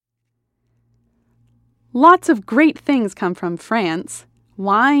Lots of great things come from France.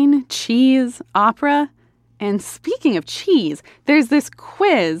 Wine, cheese, opera. And speaking of cheese, there's this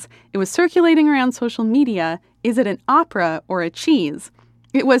quiz. It was circulating around social media. Is it an opera or a cheese?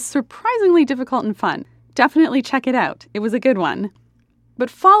 It was surprisingly difficult and fun. Definitely check it out. It was a good one. But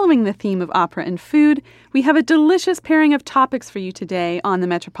following the theme of opera and food, we have a delicious pairing of topics for you today on the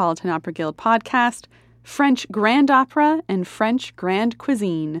Metropolitan Opera Guild podcast: French Grand Opera and French Grand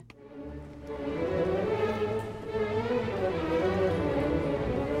Cuisine.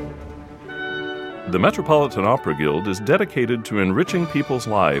 The Metropolitan Opera Guild is dedicated to enriching people's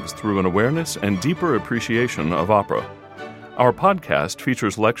lives through an awareness and deeper appreciation of opera. Our podcast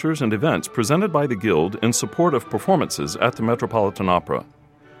features lectures and events presented by the Guild in support of performances at the Metropolitan Opera.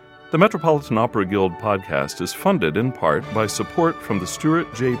 The Metropolitan Opera Guild podcast is funded in part by support from the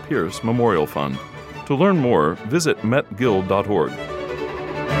Stuart J. Pierce Memorial Fund. To learn more, visit metguild.org.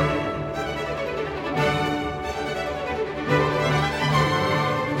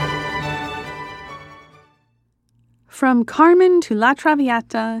 From Carmen to La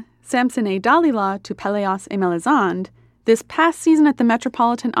Traviata, Samson et Dalila to Pelléas et Mélisande, this past season at the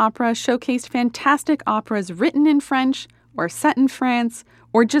Metropolitan Opera showcased fantastic operas written in French, or set in France,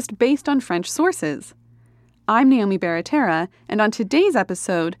 or just based on French sources. I'm Naomi Baratera, and on today's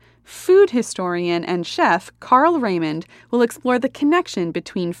episode, food historian and chef Carl Raymond will explore the connection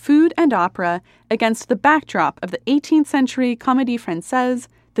between food and opera against the backdrop of the 18th century Comédie Française,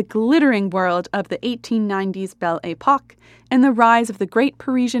 the glittering world of the 1890s Belle Époque, and the rise of the great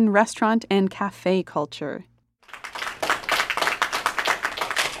Parisian restaurant and café culture.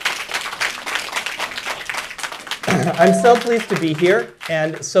 I'm so pleased to be here,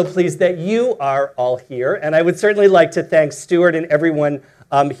 and so pleased that you are all here. And I would certainly like to thank Stuart and everyone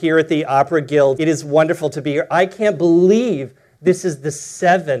here at the Opera Guild. It is wonderful to be here. I can't believe this is the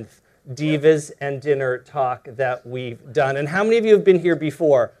 7th Divas and Dinner talk that we've done. And how many of you have been here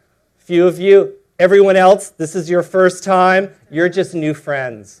before? Few of you. Everyone else, this is your first time. You're just new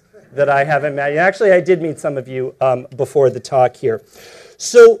friends that I haven't met. Actually, I did meet some of you before the talk here.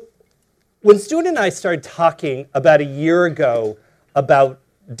 So when Stuart and I started talking about a year ago about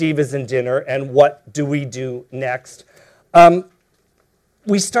Divas and Dinner and what do we do next,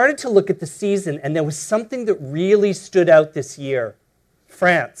 we started to look at the season, and there was something that really stood out this year: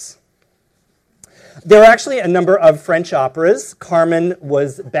 France. There are actually a number of French operas. Carmen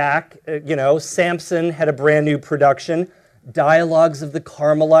was back, Samson had a brand new production. Dialogues of the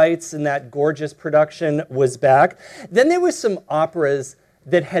Carmelites in that gorgeous production was back. Then there were some operas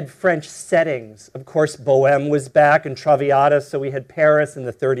that had French settings. Of course, Bohème was back and Traviata, so we had Paris in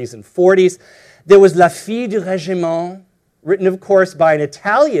the 30s and 40s. There was La Fille du Régiment, written, of course, by an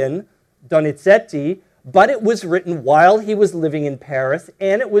Italian, Donizetti, but it was written while he was living in Paris,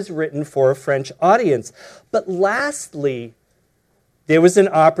 and it was written for a French audience. But lastly, there was an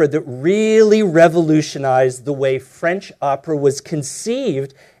opera that really revolutionized the way French opera was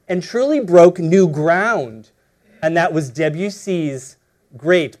conceived and truly broke new ground, and that was Debussy's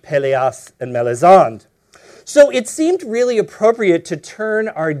great Pelléas and Mélisande. So it seemed really appropriate to turn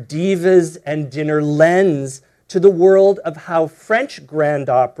our Divas and Dinner lens to the world of how French grand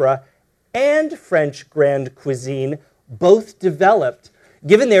opera and French grand cuisine both developed,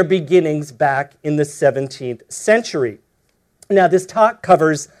 given their beginnings back in the 17th century. Now, this talk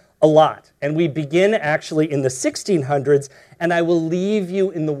covers a lot, and we begin actually in the 1600s, and I will leave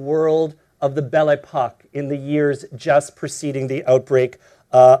you in the world of the Belle Époque in the years just preceding the outbreak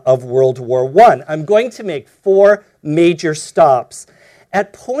of World War I. I'm going to make 4 major stops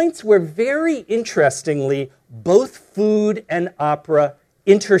at points where, very interestingly, both food and opera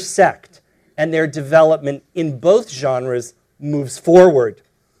intersect, and their development in both genres moves forward.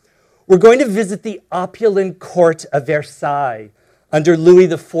 We're going to visit the opulent court of Versailles under Louis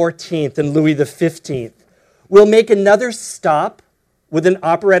XIV and Louis XV. We'll make another stop with an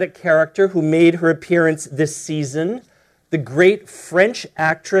operatic character who made her appearance this season, the great French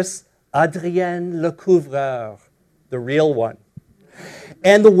actress Adrienne Lecouvreur, the real one,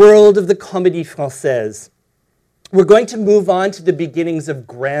 and the world of the Comédie Française. We're going to move on to the beginnings of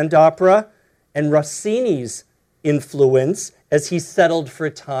grand opera and Rossini's influence as he settled for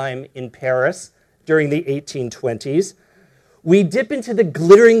a time in Paris during the 1820s. We dip into the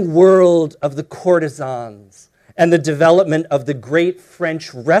glittering world of the courtesans and the development of the great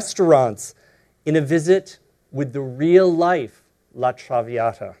French restaurants in a visit with the real-life La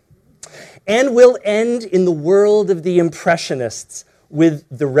Traviata. And we'll end in the world of the Impressionists with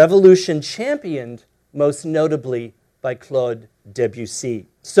the revolution championed, most notably, by Claude Debussy.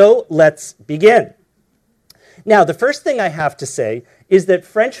 So let's begin. Now, the first thing I have to say is that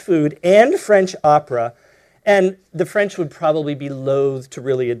French food and French opera, and the French would probably be loath to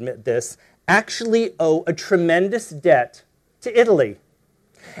really admit this, actually owe a tremendous debt to Italy.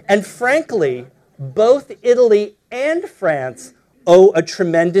 And frankly, both Italy and France owe a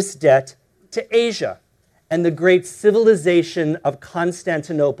tremendous debt to Asia and the great civilization of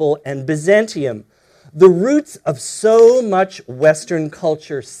Constantinople and Byzantium. The roots of so much Western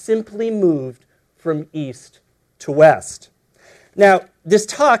culture simply moved from east to west. Now, this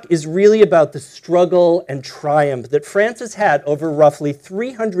talk is really about the struggle and triumph that France has had over roughly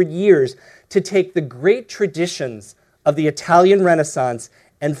 300 years to take the great traditions of the Italian Renaissance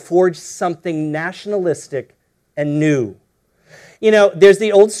and forge something nationalistic and new. You know, there's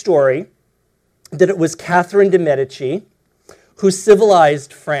the old story that it was Catherine de' Medici who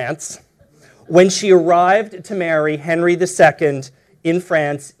civilized France when she arrived to marry Henry II in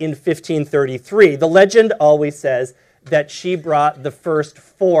France in 1533. The legend always says that she brought the first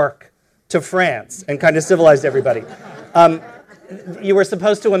fork to France and kind of civilized everybody. You were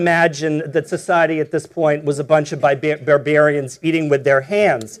supposed to imagine that society at this point was a bunch of barbarians eating with their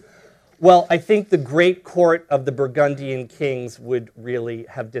hands. Well, I think the great court of the Burgundian kings would really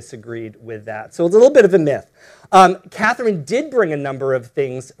have disagreed with that. So it's a little bit of a myth. Catherine did bring a number of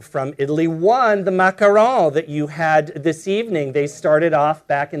things from Italy. One, the macaron that you had this evening. They started off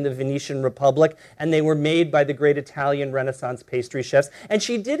back in the Venetian Republic, and they were made by the great Italian Renaissance pastry chefs. And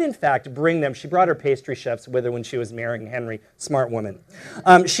she did, in fact, bring them. She brought her pastry chefs with her when she was marrying Henry. Smart woman.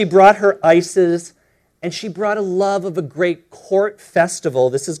 She brought her ices, and she brought a love of a great court festival.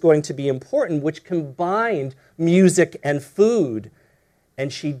 This is going to be important, which combined music and food.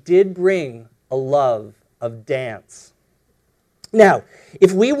 And she did bring a love of dance. Now,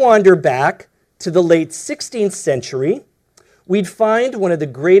 if we wander back to the late 16th century, we'd find one of the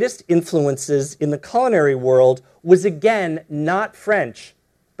greatest influences in the culinary world was again not French,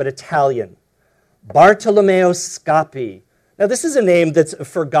 but Italian. Bartolomeo Scappi. Now, this is a name that's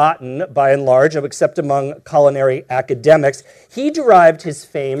forgotten by and large, except among culinary academics. He derived his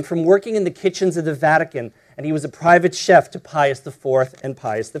fame from working in the kitchens of the Vatican, and he was a private chef to Pius IV and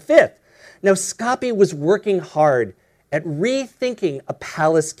Pius V. Now, Scappi was working hard at rethinking a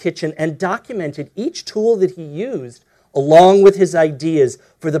palace kitchen and documented each tool that he used along with his ideas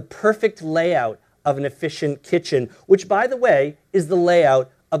for the perfect layout of an efficient kitchen, which, by the way, is the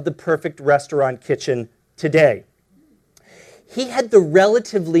layout of the perfect restaurant kitchen today. He had the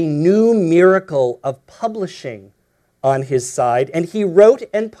relatively new miracle of publishing on his side, and he wrote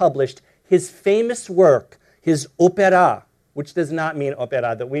and published his famous work, his opera, which does not mean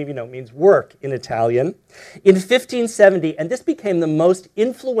opera, that we means work in Italian, in 1570, and this became the most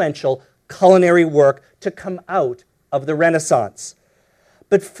influential culinary work to come out of the Renaissance.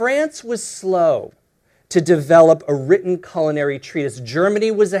 But France was slow to develop a written culinary treatise.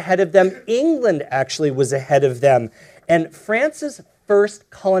 Germany was ahead of them. England actually was ahead of them. And France's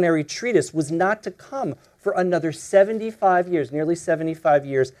first culinary treatise was not to come for another 75 years, nearly 75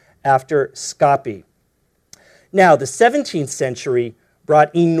 years after Scappi. Now, the 17th century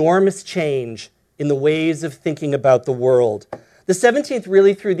brought enormous change in the ways of thinking about the world. The 17th,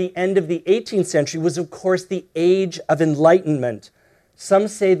 really through the end of the 18th century, was, of course, the age of enlightenment. Some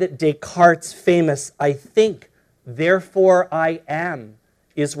say that Descartes' famous, "I think, therefore I am,"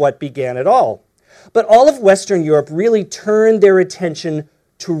 is what began it all. But all of Western Europe really turned their attention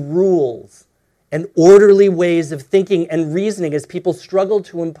to rules and orderly ways of thinking and reasoning as people struggled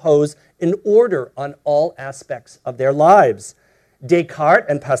to impose an order on all aspects of their lives. Descartes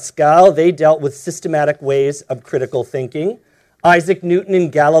and Pascal, they dealt with systematic ways of critical thinking. Isaac Newton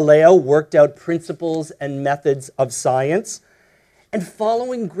and Galileo worked out principles and methods of science. And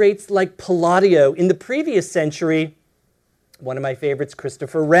following greats like Palladio in the previous century, one of my favorites,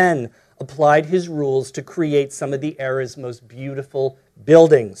 Christopher Wren, applied his rules to create some of the era's most beautiful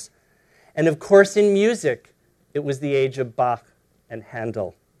buildings. And of course, in music, it was the age of Bach and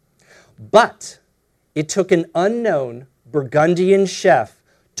Handel. But it took an unknown Burgundian chef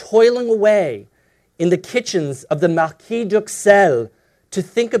toiling away in the kitchens of the Marquis d'Uxelles to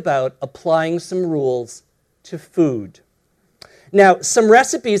think about applying some rules to food. Now, some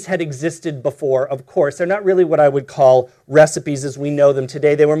recipes had existed before, of course. They're not really what I would call recipes as we know them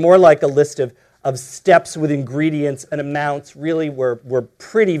today. They were more like a list of steps with ingredients and amounts, really were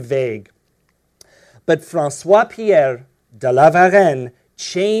pretty vague. But François-Pierre de La Varenne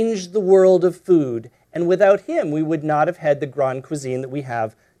changed the world of food, and without him, we would not have had the Grande Cuisine that we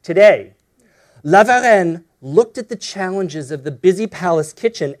have today. La Varenne looked at the challenges of the busy palace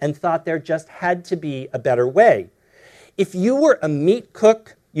kitchen and thought there just had to be a better way. If you were a meat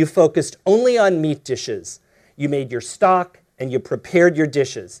cook, you focused only on meat dishes. You made your stock and you prepared your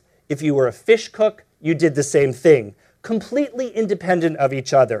dishes. If you were a fish cook, you did the same thing, completely independent of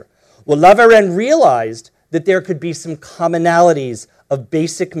each other. Well, La Varenne realized that there could be some commonalities of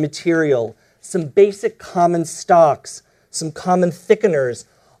basic material, some basic common stocks, some common thickeners,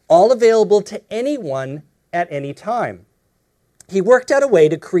 all available to anyone at any time. He worked out a way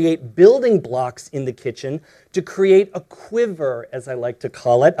to create building blocks in the kitchen to create a quiver, as I like to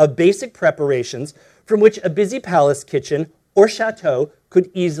call it, of basic preparations from which a busy palace kitchen or chateau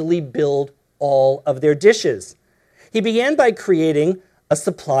could easily build all of their dishes. He began by creating a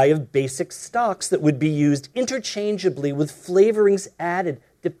supply of basic stocks that would be used interchangeably with flavorings added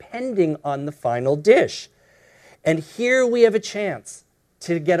depending on the final dish. And here we have a chance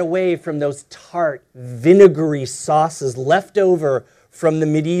to get away from those tart, vinegary sauces left over from the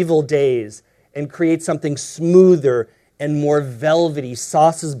medieval days and create something smoother and more velvety,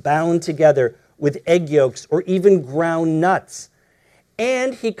 sauces bound together with egg yolks or even ground nuts.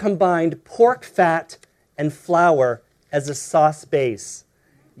 And he combined pork fat and flour as a sauce base.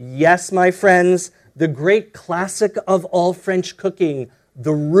 Yes, my friends, the great classic of all French cooking,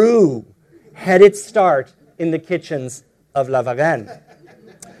 the roux, had its start in the kitchens of La Varenne.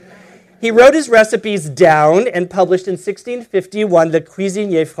 He wrote his recipes down and published in 1651 Le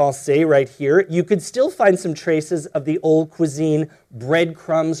Cuisinier Français right here. You could still find some traces of the old cuisine.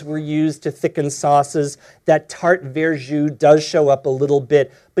 Breadcrumbs were used to thicken sauces. That tart verjus does show up a little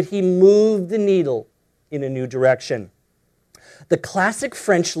bit, but he moved the needle in a new direction. The classic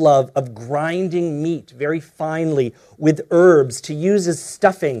French love of grinding meat very finely with herbs to use as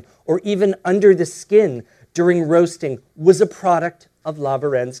stuffing or even under the skin during roasting was a product of La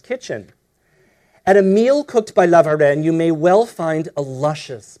Varenne's kitchen. At a meal cooked by La Varenne, you may well find a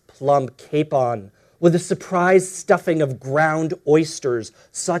luscious, plump capon with a surprise stuffing of ground oysters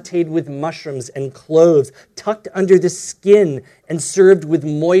sautéed with mushrooms and cloves, tucked under the skin and served with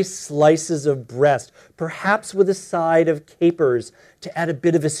moist slices of breast, perhaps with a side of capers to add a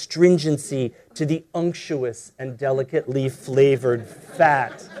bit of astringency to the unctuous and delicately flavored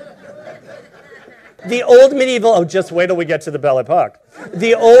fat. The old medieval, oh, just wait till we get to the Belle Epoque.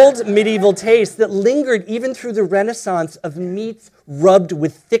 The old medieval taste that lingered even through the Renaissance of meats rubbed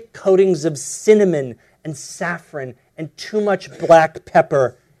with thick coatings of cinnamon and saffron and too much black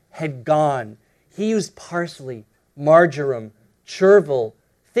pepper had gone. He used parsley, marjoram, chervil.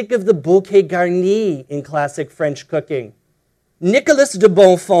 Think of the bouquet garni in classic French cooking. Nicolas de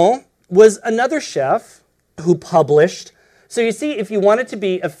Bonfons was another chef who published. So you see, if you wanted to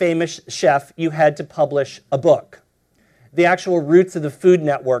be a famous chef, you had to publish a book. The actual roots of the Food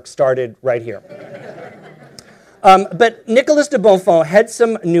Network started right here. But Nicolas de Bonfons had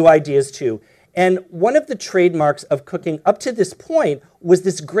some new ideas too. And one of the trademarks of cooking up to this point was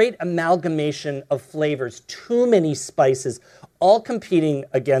this great amalgamation of flavors, too many spices, all competing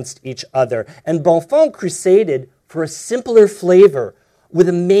against each other. And Bonfons crusaded for a simpler flavor with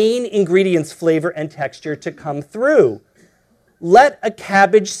the main ingredients, flavor, and texture to come through. Let a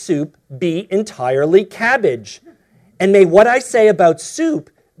cabbage soup be entirely cabbage. And may what I say about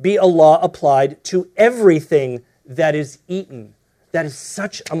soup be a law applied to everything that is eaten. That is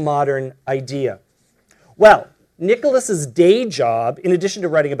such a modern idea. Well, Nicholas's day job, in addition to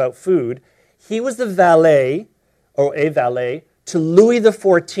writing about food, he was the valet, or a valet, to Louis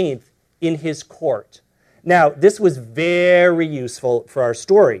XIV in his court. Now, this was very useful for our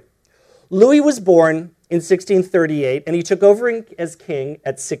story. Louis was born in 1638, and he took over as king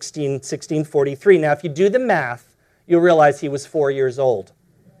at 1643. Now, if you do the math, you'll realize he was 4 years old.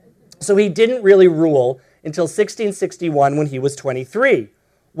 So he didn't really rule until 1661 when he was 23.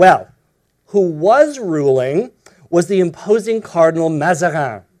 Well, who was ruling was the imposing Cardinal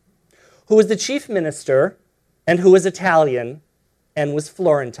Mazarin, who was the chief minister and who was Italian and was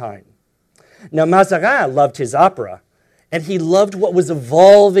Florentine. Now, Mazarin loved his opera, and he loved what was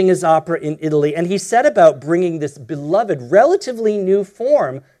evolving as opera in Italy, and he set about bringing this beloved, relatively new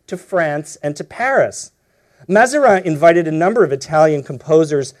form to France and to Paris. Mazarin invited a number of Italian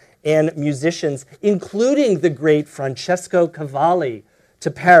composers and musicians, including the great Francesco Cavalli,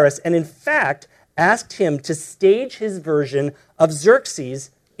 to Paris, and in fact asked him to stage his version of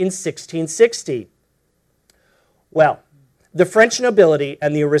Xerxes in 1660. Well, the French nobility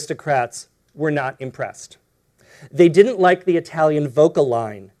and the aristocrats were not impressed. They didn't like the Italian vocal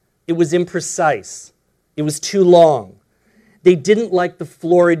line. It was imprecise. It was too long. They didn't like the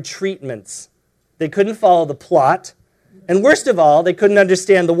florid treatments. They couldn't follow the plot. And worst of all, they couldn't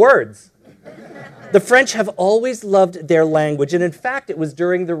understand the words. The French have always loved their language. And in fact, it was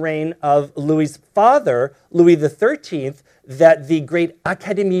during the reign of Louis's father, Louis XIII, that the great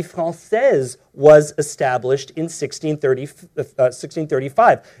Académie Française was established in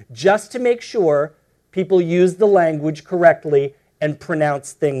 1635, just to make sure people used the language correctly and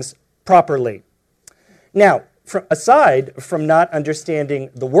pronounced things properly. Now, aside from not understanding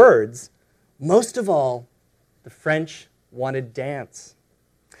the words, most of all, the French wanted dance.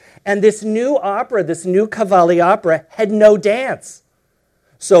 And this new opera, this new Cavalli opera, had no dance.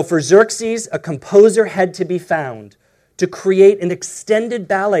 So for Xerxes, a composer had to be found to create an extended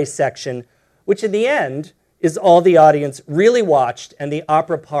ballet section, which in the end is all the audience really watched, and the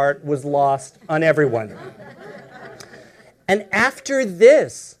opera part was lost on everyone. And after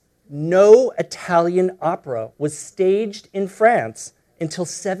this, no Italian opera was staged in France until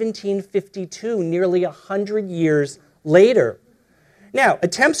 1752, nearly 100 years later. Now,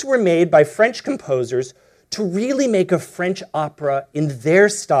 attempts were made by French composers to really make a French opera in their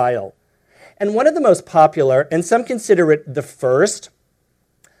style. And one of the most popular, and some consider it the first,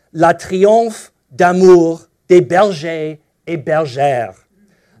 La Triomphe d'amour des bergers et bergères,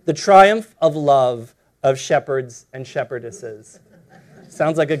 the triumph of love of shepherds and shepherdesses.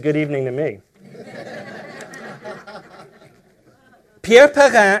 Sounds like a good evening to me. Pierre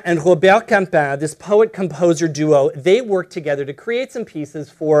Perrin and Robert Campin, this poet-composer duo, they worked together to create some pieces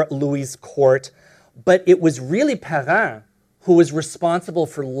for Louis's court, but it was really Perrin who was responsible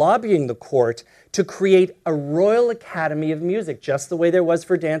for lobbying the court to create a Royal Academy of Music, just the way there was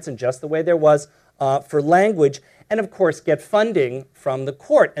for dance and just the way there was for language, and of course get funding from the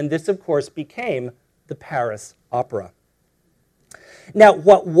court. And this, of course, became the Paris Opera. Now,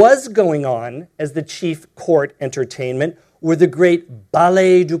 what was going on as the chief court entertainment were the great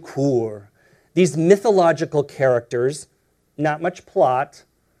ballets du cour, these mythological characters, not much plot,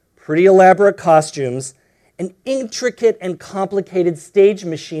 pretty elaborate costumes, an intricate and complicated stage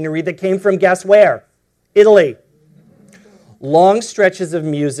machinery that came from, guess where? Italy. Long stretches of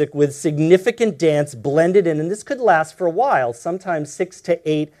music with significant dance blended in, and this could last for a while. Sometimes 6 to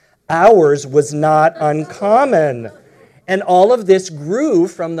 8 hours was not uncommon. And all of this grew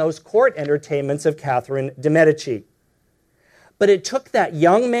from those court entertainments of Catherine de' Medici. But it took that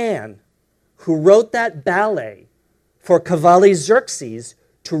young man who wrote that ballet for Cavalli Xerxes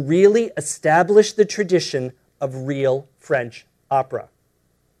to really establish the tradition of real French opera.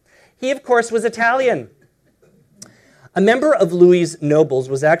 He, of course, was Italian. A member of Louis's nobles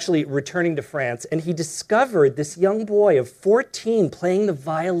was actually returning to France, and he discovered this young boy of 14 playing the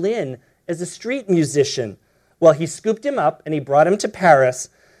violin as a street musician. Well, he scooped him up and he brought him to Paris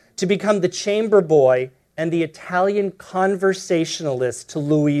to become the chamber boy and the Italian conversationalist to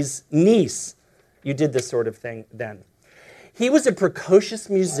Louis's niece. You did this sort of thing then. He was a precocious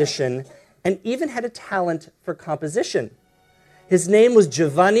musician and even had a talent for composition. His name was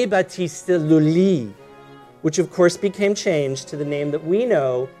Giovanni Battista Lully, which of course became changed to the name that we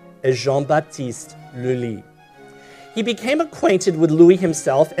know as Jean-Baptiste Lully. He became acquainted with Louis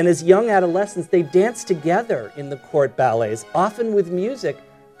himself, and as young adolescents, they danced together in the court ballets, often with music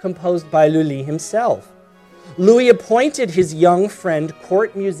composed by Lully himself. Louis appointed his young friend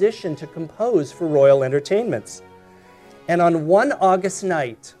court musician to compose for royal entertainments. And on one August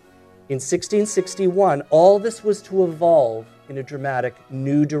night in 1661, all this was to evolve in a dramatic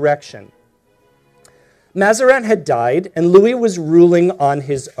new direction. Mazarin had died, and Louis was ruling on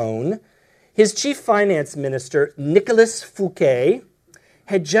his own. His chief finance minister, Nicolas Fouquet,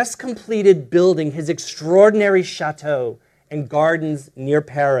 had just completed building his extraordinary chateau and gardens near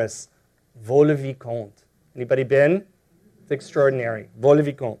Paris, Vaux-le-Vicomte. Anybody been? It's extraordinary,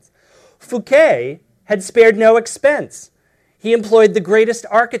 Vaux-le-Vicomte. Fouquet had spared no expense. He employed the greatest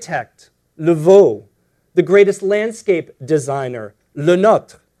architect, Le Vau, the greatest landscape designer, Le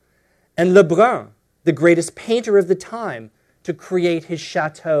Nôtre, and Lebrun, the greatest painter of the time, to create his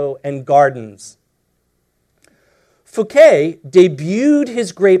chateau and gardens. Fouquet debuted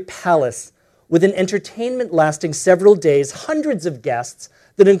his great palace with an entertainment lasting several days, hundreds of guests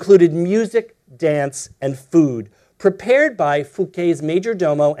that included music, dance, and food, prepared by Fouquet's major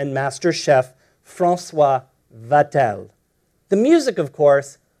domo and master chef, François Vatel. The music, of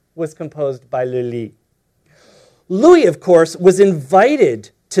course, was composed by Lully. Louis, of course, was invited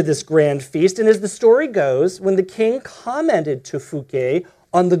to this grand feast, and as the story goes, when the king commented to Fouquet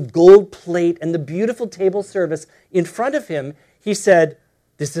on the gold plate and the beautiful table service in front of him, he said,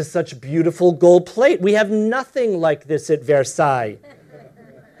 "This is such beautiful gold plate. We have nothing like this at Versailles."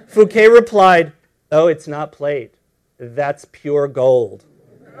 Fouquet replied, "Oh, it's not plate. That's pure gold."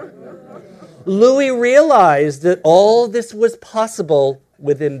 Louis realized that all this was possible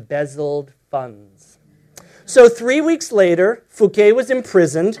with embezzled funds. So 3 weeks later, Fouquet was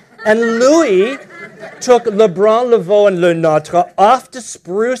imprisoned, And Louis took Le Brun, Le Veau, and Le Notre off to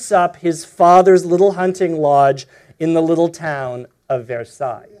spruce up his father's little hunting lodge in the little town of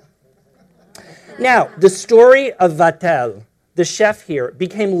Versailles. Now, the story of Vatel, the chef here,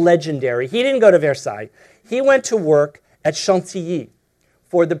 became legendary. He didn't go to Versailles. He went to work at Chantilly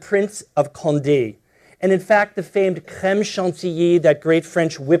for the Prince of Condé. And in fact, the famed crème chantilly, that great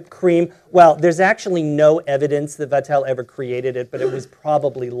French whipped cream, well, there's actually no evidence that Vatel ever created it, but it was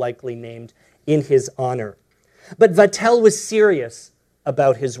probably likely named in his honor. But Vatel was serious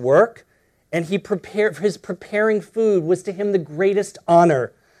about his work, and his preparing food was to him the greatest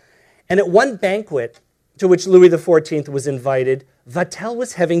honor. And at one banquet to which Louis XIV was invited, Vatel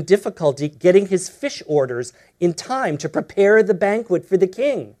was having difficulty getting his fish orders in time to prepare the banquet for the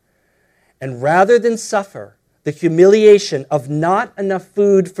king. And rather than suffer the humiliation of not enough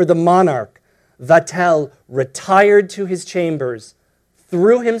food for the monarch, Vatel retired to his chambers,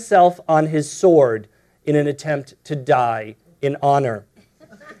 threw himself on his sword in an attempt to die in honor.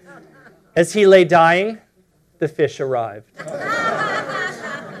 As he lay dying, the fish arrived.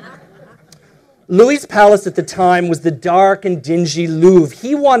 Louis's palace at the time was the dark and dingy Louvre.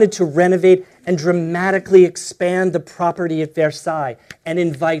 He wanted to renovate and dramatically expand the property at Versailles and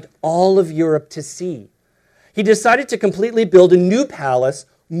invite all of Europe to see. He decided to completely build a new palace,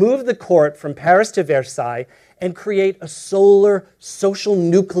 move the court from Paris to Versailles, and create a solar social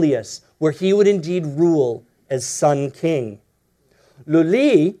nucleus where he would indeed rule as Sun King.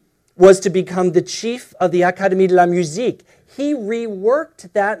 Lully was to become the chief of the Académie de la Musique. He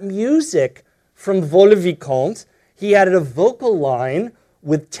reworked that music from Vaux-le-Vicomte. He added a vocal line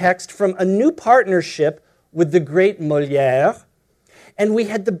with text from a new partnership with the great Molière. And we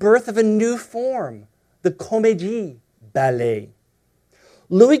had the birth of a new form, the comédie ballet.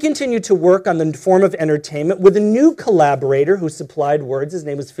 Louis continued to work on the form of entertainment with a new collaborator who supplied words. His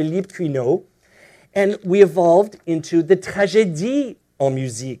name was Philippe Cuinot. And we evolved into the tragédie en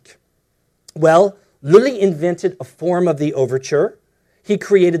musique. Well, Lully invented a form of the overture. He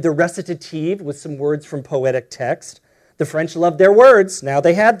created the recitative with some words from poetic text. The French loved their words. Now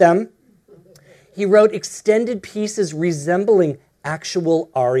they had them. He wrote extended pieces resembling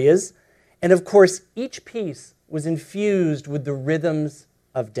actual arias. And of course, each piece was infused with the rhythms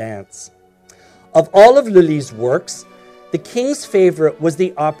of dance. Of all of Lully's works, the king's favorite was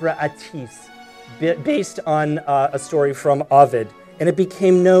the opera Atys, based on a story from Ovid. And it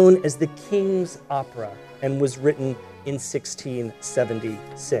became known as the King's Opera and was written in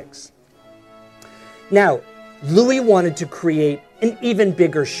 1676. Now, Louis wanted to create an even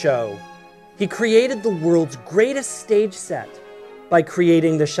bigger show. He created the world's greatest stage set by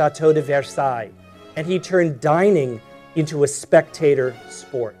creating the Château de Versailles, and he turned dining into a spectator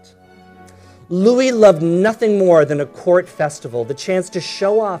sport. Louis loved nothing more than a court festival, the chance to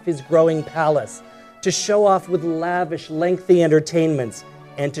show off his growing palace, to show off with lavish, lengthy entertainments,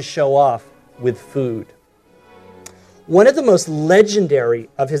 and to show off with food. One of the most legendary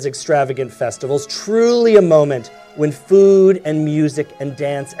of his extravagant festivals, truly a moment when food and music and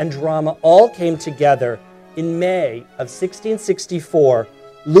dance and drama all came together, in May of 1664,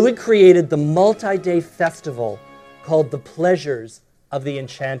 Louis created the multi-day festival called the Pleasures of the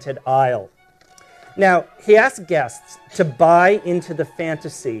Enchanted Isle. Now, he asked guests to buy into the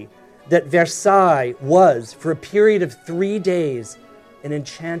fantasy that Versailles was, for a period of 3 days, an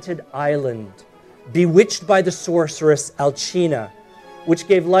enchanted island, bewitched by the sorceress Alcina, which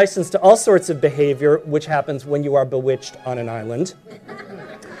gave license to all sorts of behavior, which happens when you are bewitched on an island.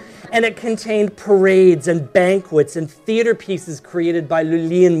 And it contained parades and banquets and theater pieces created by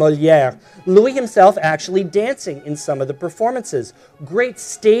Lully and Molière. Louis himself actually dancing in some of the performances. Great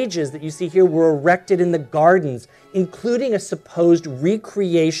stages that you see here were erected in the gardens, including a supposed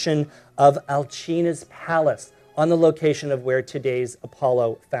recreation of Alcina's palace on the location of where today's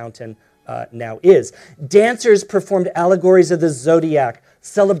Apollo fountain now is. Dancers performed allegories of the zodiac,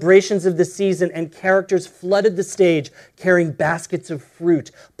 celebrations of the season, and characters flooded the stage carrying baskets of fruit,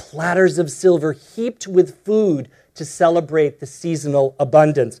 platters of silver heaped with food to celebrate the seasonal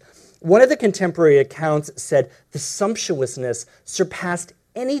abundance. One of the contemporary accounts said the sumptuousness surpassed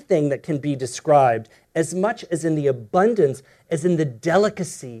anything that can be described, as much as in the abundance as in the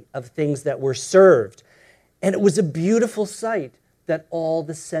delicacy of things that were served. And it was a beautiful sight that all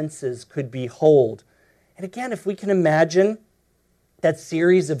the senses could behold. And again, if we can imagine that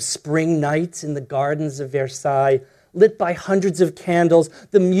series of spring nights in the gardens of Versailles, lit by hundreds of candles,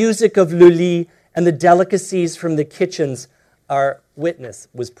 the music of Lully, and the delicacies from the kitchens, our witness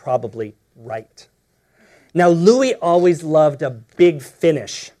was probably right. Now, Louis always loved a big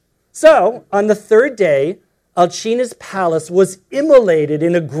finish. So, on the third day, Alcina's palace was immolated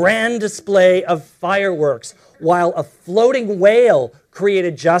in a grand display of fireworks, while a floating whale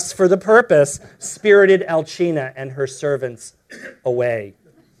created just for the purpose spirited Alcina and her servants away.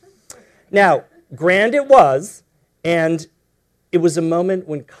 Now, grand it was, and it was a moment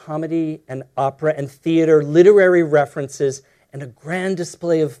when comedy and opera and theater, literary references, and a grand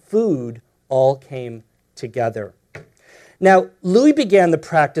display of food all came together. Now, Louis began the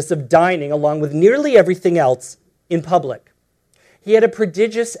practice of dining along with nearly everything else in public. He had a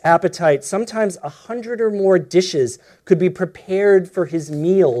prodigious appetite. Sometimes 100 or more dishes could be prepared for his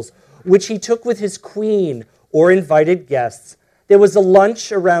meals, which he took with his queen or invited guests. There was a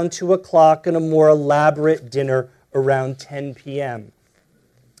lunch around 2 o'clock and a more elaborate dinner around 10 p.m.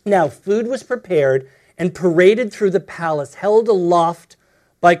 Now, food was prepared and paraded through the palace, held aloft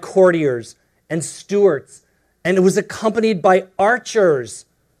by courtiers and stewards, and it was accompanied by archers.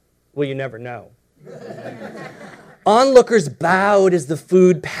 Well, you never know. Onlookers bowed as the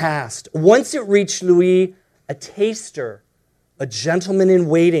food passed. Once it reached Louis, a taster, a gentleman in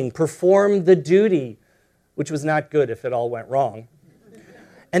waiting, performed the duty, which was not good if it all went wrong.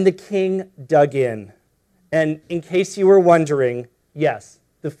 And the king dug in. And in case you were wondering, yes,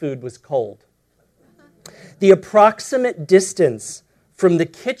 the food was cold. The approximate distance from the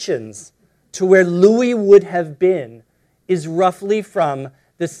kitchens to where Louis would have been is roughly from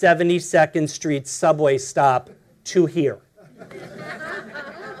the 72nd Street subway stop to here.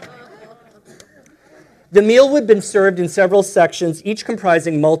 The meal would have been served in several sections, each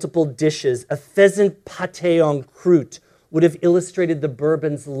comprising multiple dishes. A pheasant pâté en croûte would have illustrated the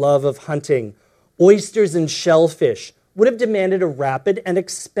Bourbons' love of hunting. Oysters and shellfish would have demanded a rapid and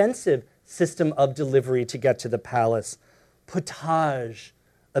expensive system of delivery to get to the palace. Potage,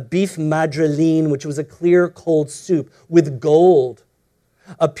 a beef madriline, which was a clear, cold soup with gold.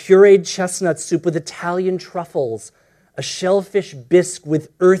 A pureed chestnut soup with Italian truffles. A shellfish bisque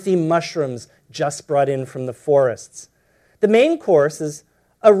with earthy mushrooms just brought in from the forests. The main course is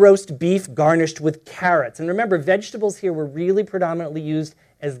a roast beef garnished with carrots. And remember, vegetables here were really predominantly used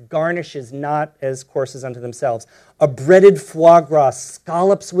as garnishes, not as courses unto themselves. A breaded foie gras,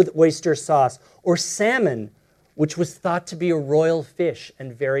 scallops with oyster sauce, or salmon, which was thought to be a royal fish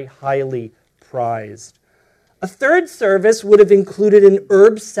and very highly prized. A third service would have included an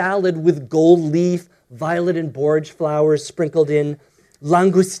herb salad with gold leaf, violet and borage flowers sprinkled in,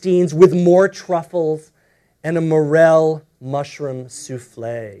 langoustines with more truffles, and a morel mushroom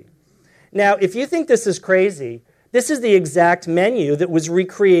souffle. Now, if you think this is crazy, this is the exact menu that was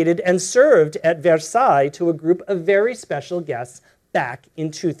recreated and served at Versailles to a group of very special guests back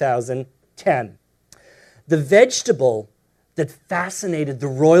in 2010. The vegetable that fascinated the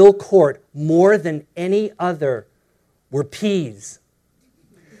royal court more than any other were peas.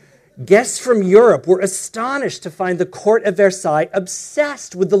 Guests from Europe were astonished to find the court of Versailles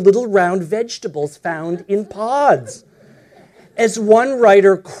obsessed with the little round vegetables found in pods. As one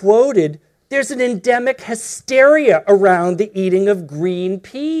writer quoted, "There's an endemic hysteria around the eating of green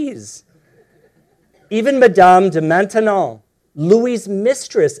peas." Even Madame de Maintenon, Louis's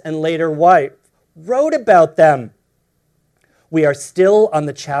mistress and later wife, wrote about them. We are still on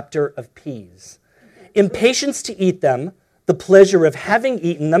the chapter of peas. Impatience to eat them, the pleasure of having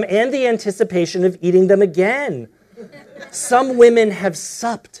eaten them, and the anticipation of eating them again. Some women have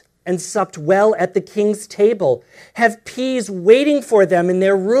supped and supped well at the king's table, have peas waiting for them in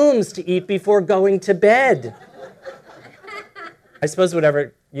their rooms to eat before going to bed. I suppose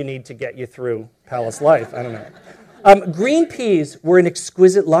whatever you need to get you through palace life, I don't know. Green peas were an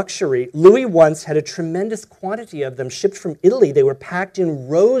exquisite luxury. Louis once had a tremendous quantity of them shipped from Italy. They were packed in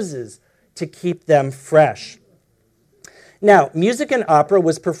roses to keep them fresh. Now, music and opera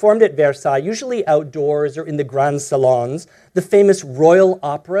was performed at Versailles, usually outdoors or in the grand salons. The famous royal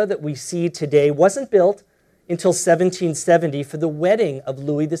opera that we see today wasn't built until 1770 for the wedding of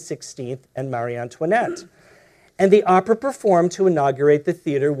Louis XVI and Marie Antoinette. And the opera performed to inaugurate the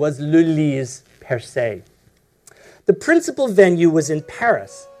theater was Le Lys per se. The principal venue was in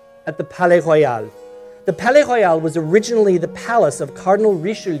Paris at the Palais Royal. The Palais Royal was originally the palace of Cardinal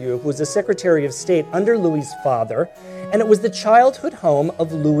Richelieu, who was a Secretary of State under Louis's father, and it was the childhood home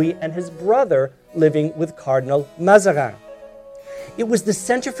of Louis and his brother living with Cardinal Mazarin. It was the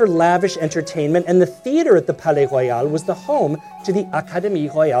center for lavish entertainment, and the theater at the Palais Royal was the home to the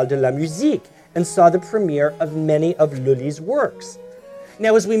Académie Royale de la Musique and saw the premiere of many of Lully's works.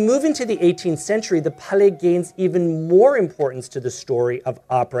 Now, as we move into the 18th century, the Palais gains even more importance to the story of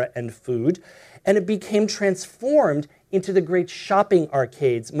opera and food, and it became transformed into the great shopping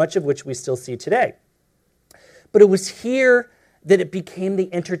arcades, much of which we still see today. But it was here that it became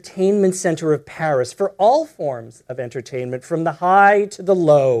the entertainment center of Paris for all forms of entertainment, from the high to the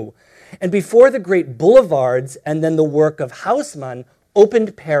low. And before the great boulevards and then the work of Haussmann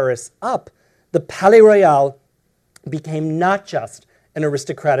opened Paris up, the Palais Royal became not just an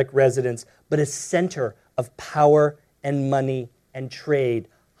aristocratic residence, but a center of power and money and trade,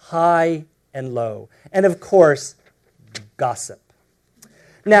 high and low. And of course, gossip.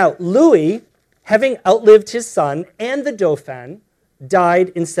 Now, Louis, having outlived his son and the Dauphin, died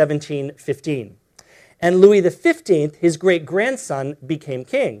in 1715. And Louis XV, his great-grandson, became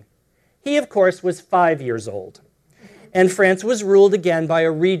king. He, of course, was 5 years old. And France was ruled again by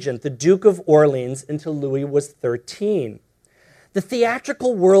a regent, the Duke of Orleans, until Louis was 13. The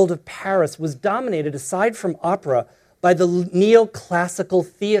theatrical world of Paris was dominated, aside from opera, by the neoclassical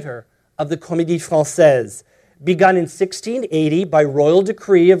theater of the Comédie Française, begun in 1680 by royal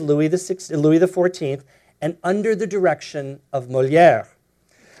decree of Louis XIV and under the direction of Molière.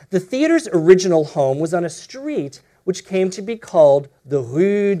 The theater's original home was on a street which came to be called the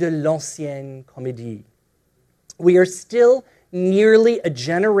Rue de l'Ancienne Comédie. We are still nearly a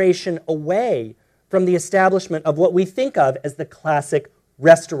generation away from the establishment of what we think of as the classic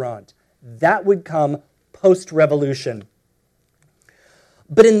restaurant. That would come post-revolution.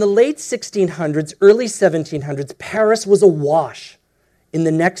 But in the late 1600s, early 1700s, Paris was awash in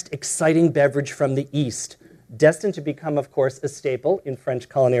the next exciting beverage from the East, destined to become, of course, a staple in French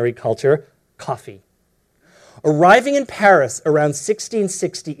culinary culture, coffee. Arriving in Paris around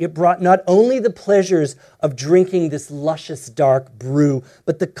 1660, it brought not only the pleasures of drinking this luscious dark brew,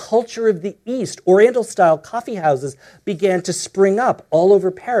 but the culture of the East. Oriental-style coffee houses began to spring up all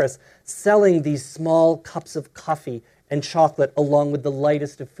over Paris, selling these small cups of coffee and chocolate along with the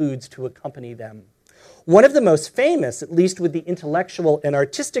lightest of foods to accompany them. One of the most famous, at least with the intellectual and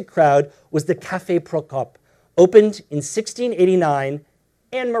artistic crowd, was the Café Procope, opened in 1689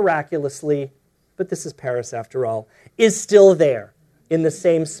 and miraculously, but this is Paris after all, is still there in the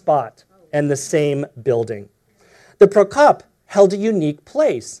same spot and the same building. The Procope held a unique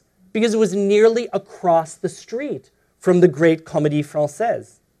place because it was nearly across the street from the great Comédie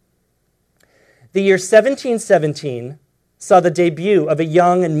Française. The year 1717 saw the debut of a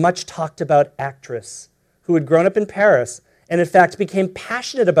young and much talked about actress who had grown up in Paris and in fact became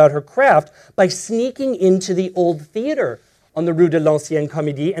passionate about her craft by sneaking into the old theater on the Rue de l'Ancienne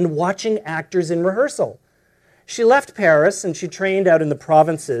Comédie and watching actors in rehearsal. She left Paris and she trained out in the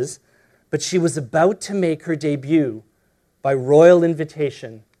provinces, but she was about to make her debut by royal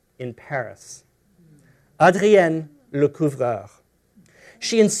invitation in Paris. Adrienne Lecouvreur.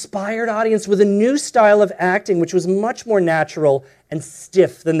 She inspired audience with a new style of acting which was much more natural and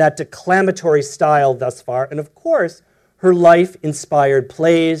stiff than that declamatory style thus far. And of course, her life inspired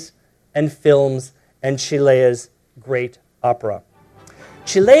plays and films and Chilea's great opera.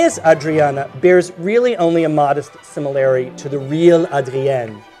 Chilea's Adriana bears really only a modest similarity to the real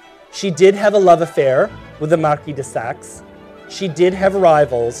Adrienne. She did have a love affair with the Marquis de Saxe. She did have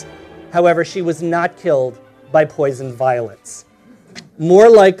rivals. However, she was not killed by poisoned violets. More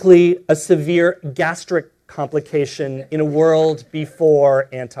likely a severe gastric complication in a world before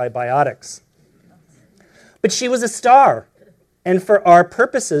antibiotics. But she was a star, and for our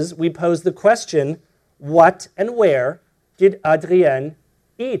purposes, we pose the question, what and where did Adrienne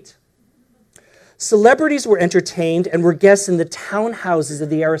eat? Celebrities were entertained and were guests in the townhouses of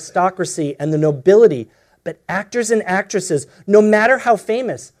the aristocracy and the nobility, but actors and actresses, no matter how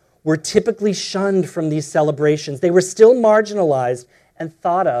famous, were typically shunned from these celebrations. They were still marginalized and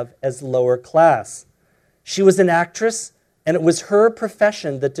thought of as lower class. She was an actress, and it was her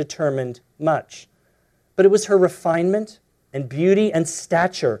profession that determined much. But it was her refinement and beauty and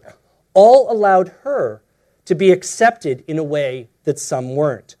stature all allowed her to be accepted in a way that some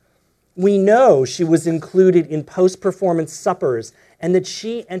weren't. We know she was included in post-performance suppers and that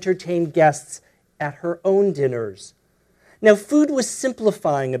she entertained guests at her own dinners. Now, food was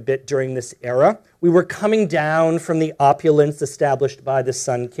simplifying a bit during this era. We were coming down from the opulence established by the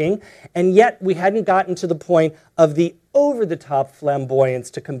Sun King, and yet we hadn't gotten to the point of the over-the-top flamboyance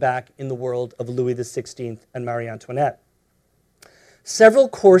to come back in the world of Louis XVI and Marie Antoinette. Several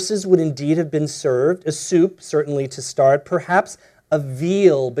courses would indeed have been served, a soup, certainly to start, perhaps a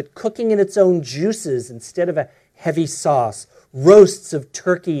veal, but cooking in its own juices instead of a heavy sauce, roasts of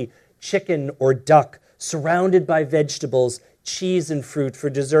turkey, chicken, or duck, surrounded by vegetables, cheese, and fruit for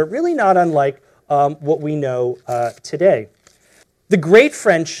dessert, really not unlike what we know today. The great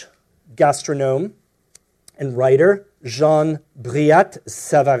French gastronome and writer, Jean Brillat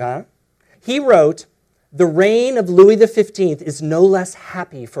Savarin, he wrote, "The reign of Louis XV is no less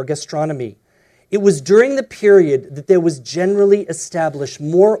happy for gastronomy. It was during the period that there was generally established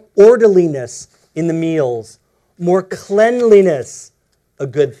more orderliness in the meals, more cleanliness, a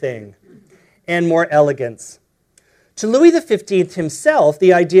good thing, and more elegance. To Louis XV himself,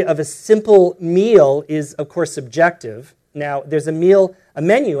 the idea of a simple meal is, of course, subjective. Now, there's a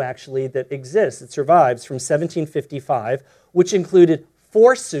menu actually that exists, it survives, from 1755, which included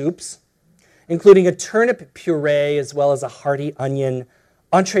 4 soups, including a turnip puree as well as a hearty onion,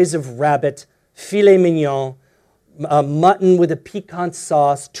 entrees of rabbit, filet mignon, mutton with a piquant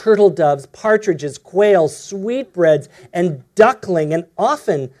sauce, turtle doves, partridges, quail, sweetbreads, and duckling. And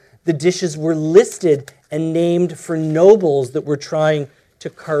often the dishes were listed and named for nobles that were trying to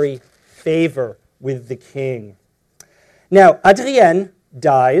curry favor with the king. Now, Adrienne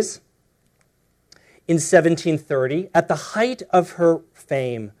dies in 1730 at the height of her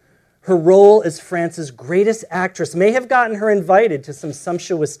fame. Her role as France's greatest actress may have gotten her invited to some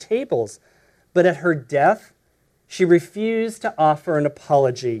sumptuous tables, but at her death, she refused to offer an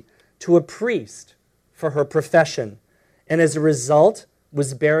apology to a priest for her profession, and as a result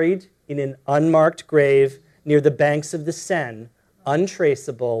was buried in an unmarked grave near the banks of the Seine,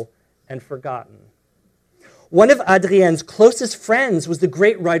 untraceable and forgotten. One of Adrienne's closest friends was the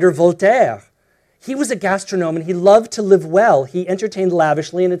great writer Voltaire. He was a gastronome and he loved to live well. He entertained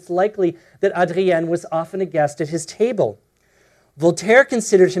lavishly, and it's likely that Adrienne was often a guest at his table. Voltaire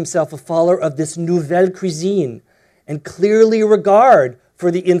considered himself a follower of this nouvelle cuisine and clearly regard for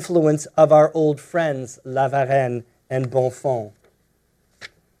the influence of our old friends La Varenne and Bonfons.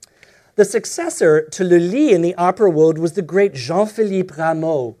 The successor to Lully in the opera world was the great Jean-Philippe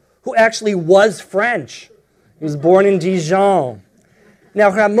Rameau, who actually was French. He was born in Dijon.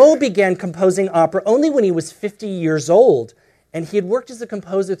 Now, Rameau began composing opera only when he was 50 years old, and he had worked as a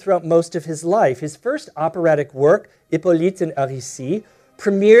composer throughout most of his life. His first operatic work, Hippolyte and Aricie,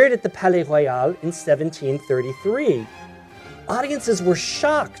 premiered at the Palais Royal in 1733. Audiences were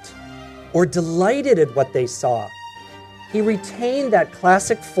shocked or delighted at what they saw. He retained that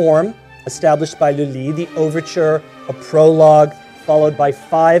classic form established by Lully, the overture, a prologue, followed by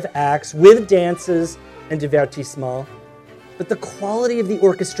 5 acts with dances and divertissement. But the quality of the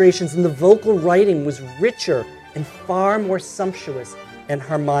orchestrations and the vocal writing was richer and far more sumptuous and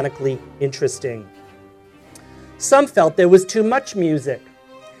harmonically interesting. Some felt there was too much music,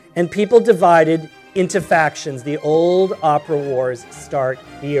 and people divided into factions. The old opera wars start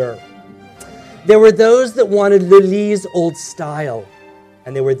here. There were those that wanted Lully's old style,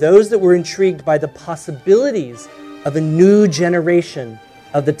 and there were those that were intrigued by the possibilities of a new generation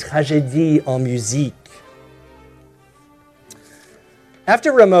of the tragédie en musique.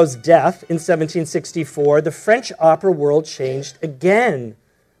 After Rameau's death in 1764, the French opera world changed again,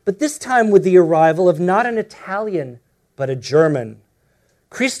 but this time with the arrival of not an Italian, but a German.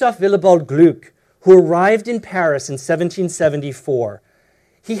 Christoph Willibald Gluck, who arrived in Paris in 1774.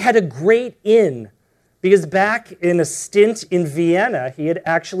 He had a great in, because back in a stint in Vienna, he had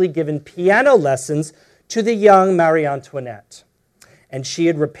actually given piano lessons to the young Marie Antoinette. And she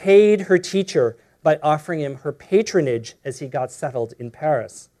had repaid her teacher by offering him her patronage as he got settled in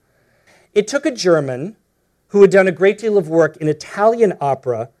Paris. It took a German who had done a great deal of work in Italian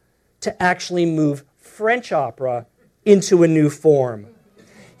opera to actually move French opera into a new form.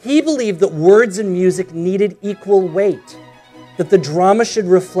 He believed that words and music needed equal weight, that the drama should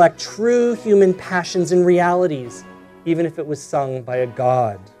reflect true human passions and realities, even if it was sung by a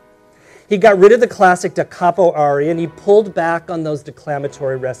god. He got rid of the classic da capo aria and he pulled back on those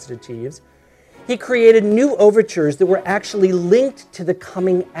declamatory recitatives. He created new overtures that were actually linked to the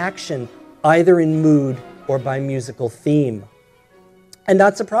coming action, either in mood or by musical theme. And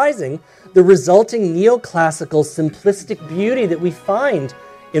not surprising, the resulting neoclassical simplistic beauty that we find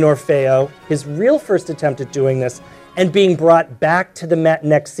in Orfeo, his real first attempt at doing this, and being brought back to the Met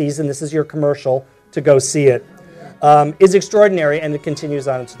next season, this is your commercial to go see it, is extraordinary, and it continues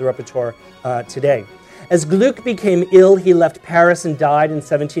on into the repertoire today. As Gluck became ill, he left Paris and died in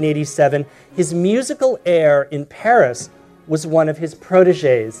 1787. His musical heir in Paris was one of his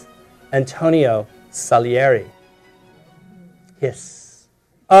protégés, Antonio Salieri. Hiss.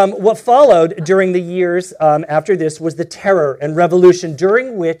 What followed during the years after this was the Terror and Revolution,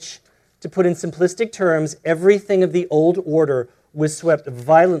 during which, to put in simplistic terms, everything of the old order was swept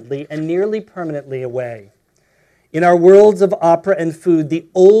violently and nearly permanently away. In our worlds of opera and food, the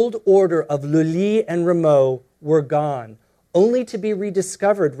old order of Lully and Rameau were gone, only to be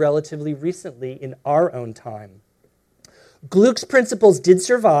rediscovered relatively recently in our own time. Gluck's principles did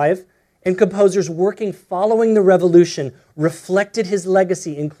survive, and composers working following the revolution reflected his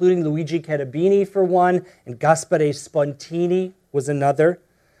legacy, including Luigi Cherubini for one, and Gaspare Spontini was another.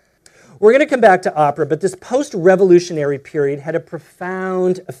 We're going to come back to opera, but this post-revolutionary period had a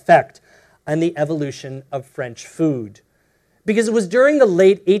profound effect on the evolution of French food. Because it was during the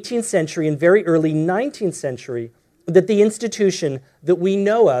late 18th century and very early 19th century that the institution that we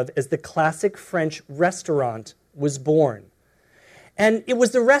know of as the classic French restaurant was born. And it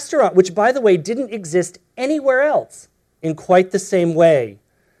was the restaurant which, by the way, didn't exist anywhere else in quite the same way.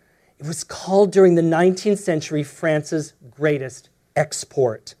 It was called during the 19th century France's greatest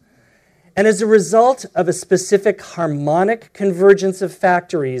export. And as a result of a specific harmonic convergence of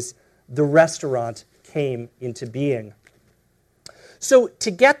factories, the restaurant came into being. So to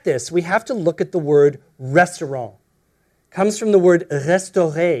get this, we have to look at the word restaurant. It comes from the word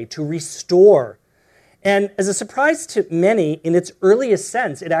restaurer, to restore. And as a surprise to many, in its earliest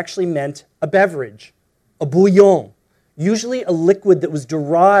sense, it actually meant a beverage, a bouillon, usually a liquid that was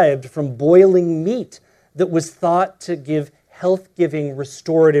derived from boiling meat that was thought to give health-giving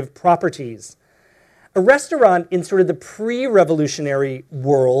restorative properties. A restaurant in sort of the pre-revolutionary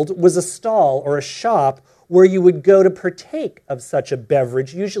world was a stall or a shop where you would go to partake of such a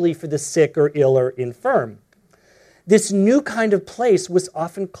beverage, usually for the sick or ill or infirm. This new kind of place was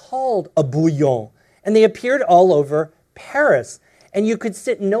often called a bouillon, and they appeared all over Paris. And you could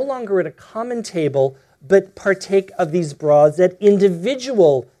sit no longer at a common table, but partake of these broths at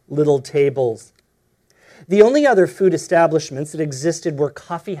individual little tables. The only other food establishments that existed were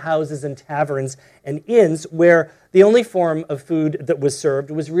coffee houses and taverns and inns, where the only form of food that was served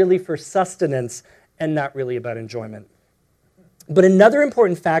was really for sustenance and not really about enjoyment. But another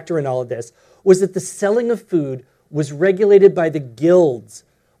important factor in all of this was that the selling of food was regulated by the guilds,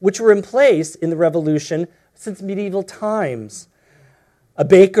 which were in place in the Revolution since medieval times. A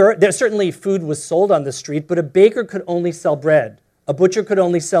baker, certainly food was sold on the street, but a baker could only sell bread. A butcher could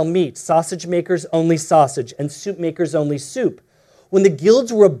only sell meat, sausage makers only sausage, and soup makers only soup. When the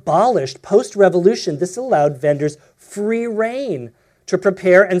guilds were abolished post-revolution, this allowed vendors free rein to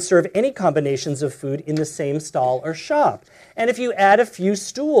prepare and serve any combinations of food in the same stall or shop. And if you add a few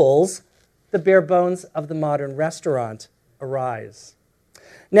stools, the bare bones of the modern restaurant arise.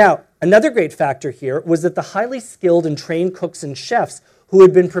 Now, another great factor here was that the highly skilled and trained cooks and chefs who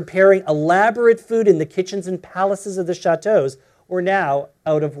had been preparing elaborate food in the kitchens and palaces of the chateaus were now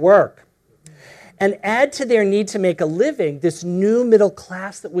out of work. And add to their need to make a living, this new middle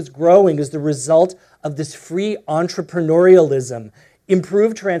class that was growing as the result of this free entrepreneurialism.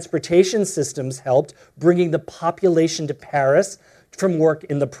 Improved transportation systems helped, bringing the population to Paris from work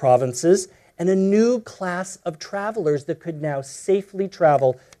in the provinces, and a new class of travelers that could now safely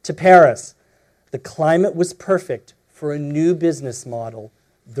travel to Paris. The climate was perfect for a new business model,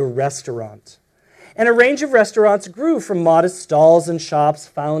 the restaurant. And a range of restaurants grew from modest stalls and shops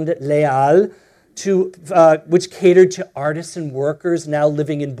found at Les Halles, which catered to artists and workers now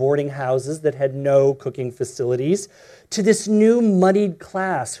living in boarding houses that had no cooking facilities, to this new moneyed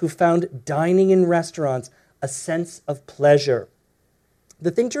class who found dining in restaurants a sense of pleasure.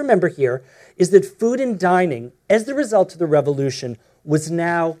 The thing to remember here is that food and dining, as the result of the revolution, was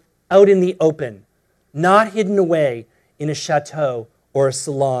now out in the open, not hidden away in a chateau or a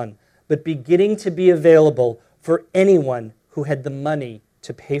salon, but beginning to be available for anyone who had the money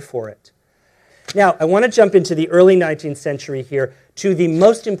to pay for it. Now, I want to jump into the early 19th century here to the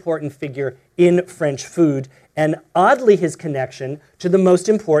most important figure in French food, and oddly his connection to the most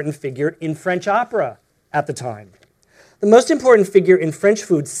important figure in French opera at the time. The most important figure in French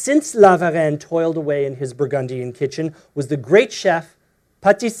food since La Varenne toiled away in his Burgundian kitchen was the great chef,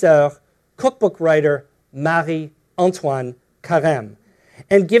 pâtisseur, cookbook writer, Marie-Antoine Carême.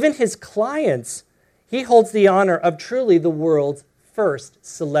 And given his clients, he holds the honor of truly the world's first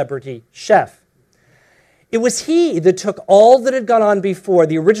celebrity chef. It was he that took all that had gone on before,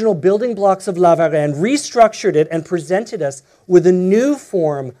 the original building blocks of La Varenne, restructured it, and presented us with a new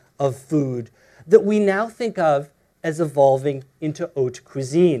form of food that we now think of as evolving into haute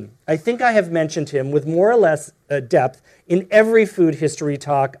cuisine. I think I have mentioned him with more or less depth in every food history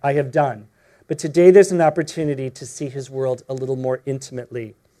talk I have done. But today there's an opportunity to see his world a little more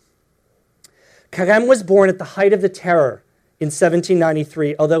intimately. Carême was born at the height of the Terror in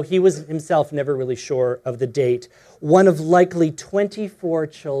 1793, although he was himself never really sure of the date. One of likely 24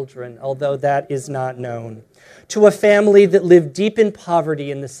 children, although that is not known, to a family that lived deep in poverty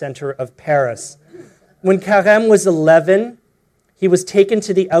in the center of Paris. When Carême was 11, he was taken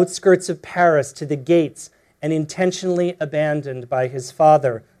to the outskirts of Paris, to the gates, and intentionally abandoned by his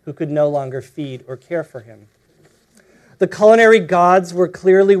father, who could no longer feed or care for him. The culinary gods were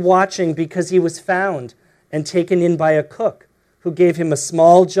clearly watching because he was found and taken in by a cook who gave him a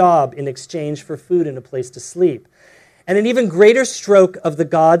small job in exchange for food and a place to sleep. And an even greater stroke of the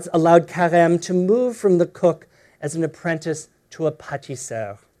gods allowed Carême to move from the cook as an apprentice to a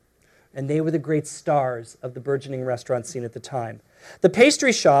pâtisseur. And they were the great stars of the burgeoning restaurant scene at the time. The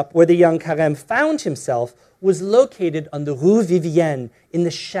pastry shop where the young Carême found himself was located on the Rue Vivienne, in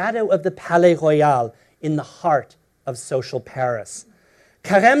the shadow of the Palais Royal, in the heart of social Paris.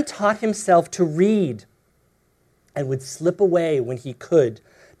 Carême taught himself to read and would slip away when he could,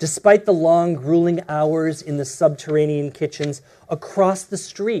 despite the long, grueling hours in the subterranean kitchens, across the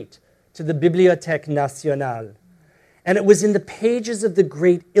street to the Bibliothèque Nationale. And it was in the pages of the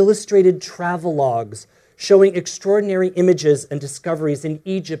great illustrated travelogues showing extraordinary images and discoveries in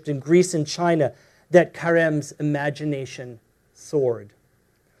Egypt and Greece and China that Carême's imagination soared.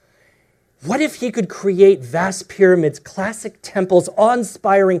 What if he could create vast pyramids, classic temples,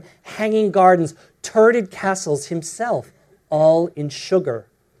 awe-inspiring hanging gardens, turreted castles himself, all in sugar?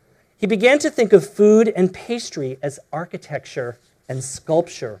 He began to think of food and pastry as architecture and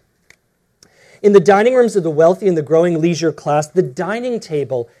sculpture. In the dining rooms of the wealthy and the growing leisure class, the dining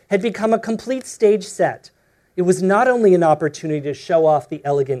table had become a complete stage set. It was not only an opportunity to show off the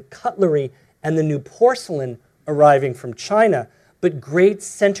elegant cutlery and the new porcelain arriving from China, but great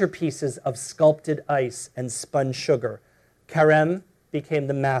centerpieces of sculpted ice and spun sugar. Carême became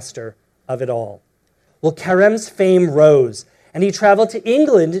the master of it all. Well, Carême's fame rose, and he traveled to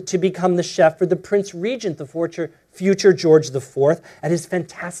England to become the chef for the Prince Regent, the future George IV, at his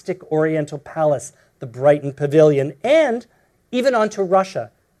fantastic Oriental palace, the Brighton Pavilion, and even on to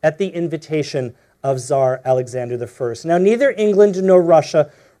Russia at the invitation of Tsar Alexander I. Now, neither England nor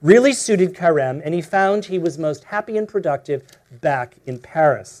Russia really suited Carême, and he found he was most happy and productive back in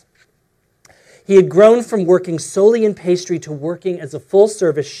Paris. He had grown from working solely in pastry to working as a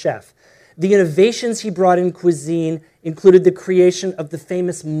full-service chef. The innovations he brought in cuisine included the creation of the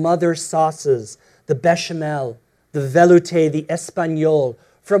famous mother sauces, the bechamel, the velouté, the espagnole,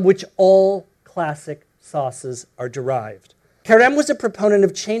 from which all classic sauces are derived. Carême was a proponent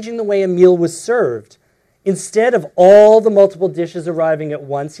of changing the way a meal was served. Instead of all the multiple dishes arriving at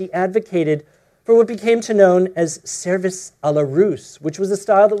once, he advocated for what became to known as service à la Russe, which was a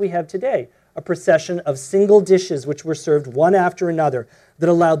style that we have today, a procession of single dishes which were served one after another that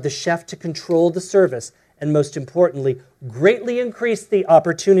allowed the chef to control the service and, most importantly, greatly increased the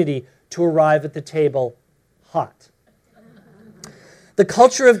opportunity to arrive at the table hot. The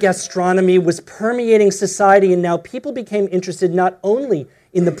culture of gastronomy was permeating society, and now people became interested not only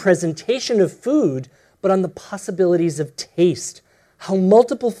in the presentation of food, but on the possibilities of taste, how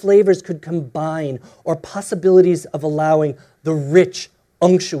multiple flavors could combine, or possibilities of allowing the rich,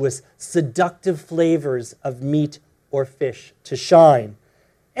 unctuous, seductive flavors of meat or fish to shine.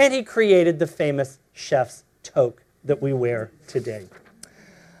 And he created the famous chef's toque that we wear today.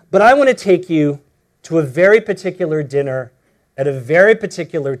 But I want to take you to a very particular dinner at a very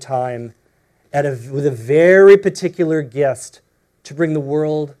particular time with a very particular guest to bring the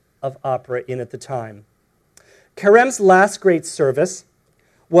world of opera in at the time. Carême's last great service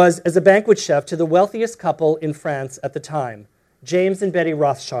was as a banquet chef to the wealthiest couple in France at the time, James and Betty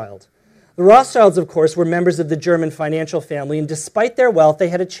Rothschild. The Rothschilds, of course, were members of the German financial family, and despite their wealth, they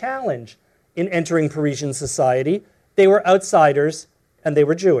had a challenge in entering Parisian society. They were outsiders, and they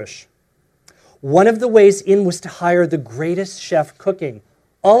were Jewish. One of the ways in was to hire the greatest chef cooking.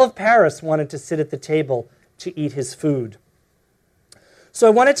 All of Paris wanted to sit at the table to eat his food. So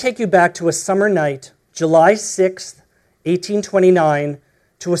I want to take you back to a summer night, July 6th, 1829,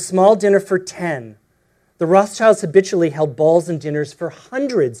 to a small dinner for 10. The Rothschilds habitually held balls and dinners for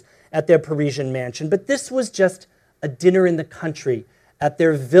hundreds at their Parisian mansion, but this was just a dinner in the country at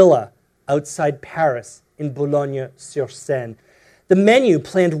their villa outside Paris in Boulogne-sur-Seine. The menu,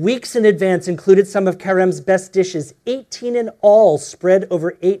 planned weeks in advance, included some of Carême's best dishes, 18 in all, spread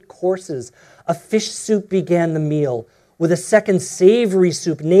over 8 courses. A fish soup began the meal, with a second savory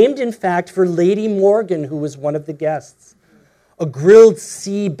soup, named in fact for Lady Morgan, who was one of the guests. A grilled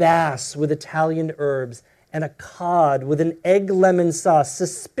sea bass with Italian herbs, and a cod with an egg lemon sauce,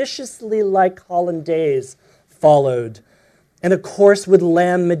 suspiciously like hollandaise, followed. And a course with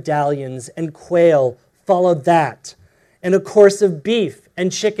lamb medallions and quail followed that. And a course of beef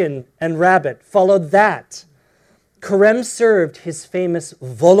and chicken and rabbit followed that. Carême served his famous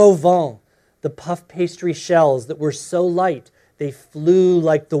vol au vent, the puff pastry shells that were so light they flew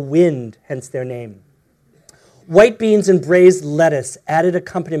like the wind, hence their name. White beans and braised lettuce added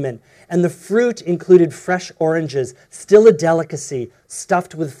accompaniment, and the fruit included fresh oranges, still a delicacy,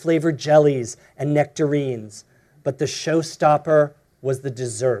 stuffed with flavored jellies and nectarines. But the showstopper was the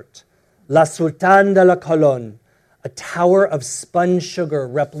dessert. La Sultane de la Colonne, a tower of spun sugar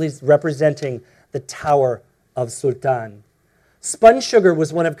representing the Tower of Sultan. Spun sugar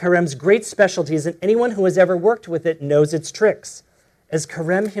was one of Carême's great specialties, and anyone who has ever worked with it knows its tricks. As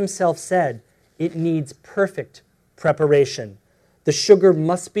Carême himself said, it needs perfect preparation. The sugar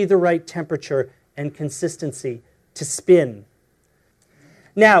must be the right temperature and consistency to spin.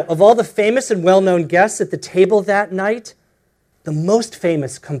 Now, of all the famous and well-known guests at the table that night, the most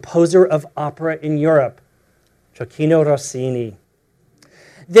famous composer of opera in Europe, Gioacchino Rossini.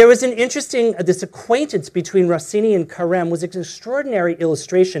 There was this acquaintance between Rossini and Carême was an extraordinary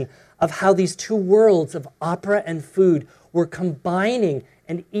illustration of how these two worlds of opera and food were combining,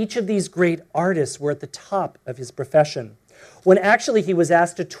 and each of these great artists were at the top of his profession. When actually he was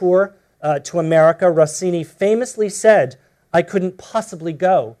asked to tour to America, Rossini famously said, "I couldn't possibly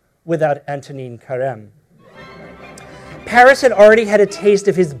go without Antonin Carême." Paris had already had a taste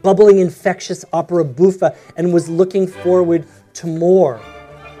of his bubbling, infectious opera buffa and was looking forward to more.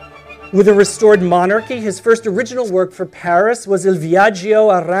 With a restored monarchy, his first original work for Paris was Il Viaggio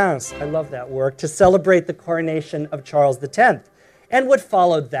a Reims, I love that work, to celebrate the coronation of Charles X. And what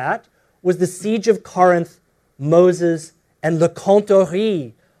followed that was the Siege of Corinth, Moses, and Le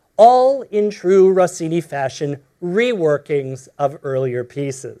Cantori, all in true Rossini fashion, reworkings of earlier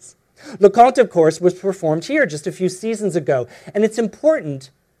pieces. Le Conte, of course, was performed here just a few seasons ago, and it's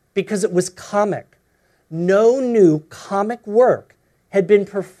important because it was comic. No new comic work had been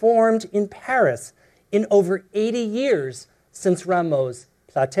performed in Paris in over 80 years since Rameau's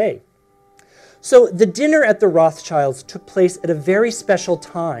Platée. So the dinner at the Rothschilds took place at a very special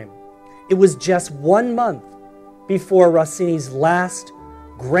time. It was just 1 month before Rossini's last,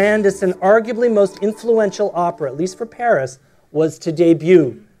 grandest, and arguably most influential opera, at least for Paris, was to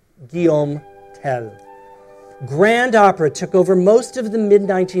debut, Guillaume Tell. Grand opera took over most of the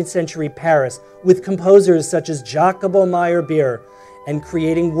mid-19th century Paris with composers such as Jacobo Meyerbeer, and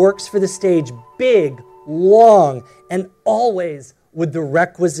creating works for the stage, big, long, and always with the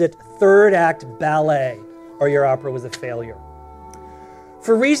requisite third-act ballet, or your opera was a failure.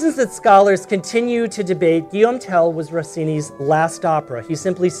 For reasons that scholars continue to debate, Guillaume Tell was Rossini's last opera. He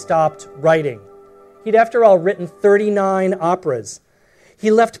simply stopped writing. He'd, after all, written 39 operas. He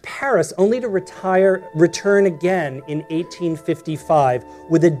left Paris only to return again in 1855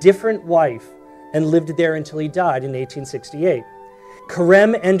 with a different wife and lived there until he died in 1868.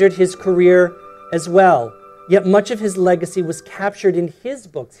 Carême ended his career as well, yet much of his legacy was captured in his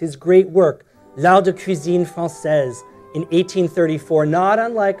books, his great work, L'Art de Cuisine Française, in 1834, not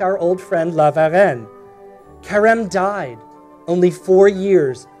unlike our old friend La Varenne. Carême died only 4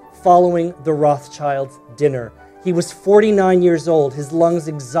 years following the Rothschilds' dinner. He was 49 years old, his lungs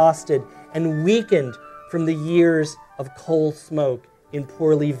exhausted and weakened from the years of coal smoke in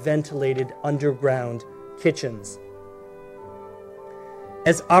poorly ventilated underground kitchens.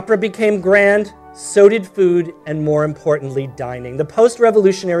 As opera became grand, so did food, and more importantly, dining. The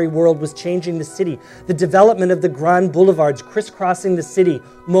post-revolutionary world was changing the city. The development of the grand boulevards crisscrossing the city,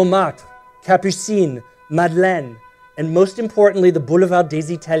 Montmartre, Capucines, Madeleine, and most importantly, the Boulevard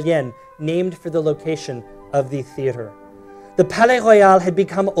des Italiens, named for the location of the theater. The Palais Royal had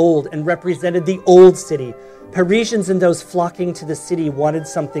become old and represented the old city. Parisians and those flocking to the city wanted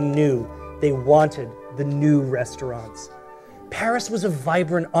something new. They wanted the new restaurants. Paris was a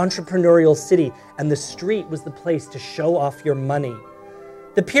vibrant entrepreneurial city, and the street was the place to show off your money.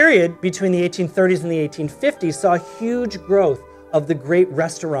 The period between the 1830s and the 1850s saw a huge growth of the great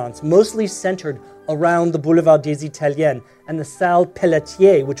restaurants, mostly centered around the Boulevard des Italiens and the Salle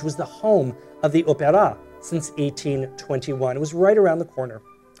Pelletier, which was the home of the Opéra since 1821. It was right around the corner.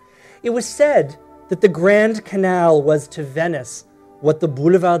 It was said that the Grand Canal was to Venice what the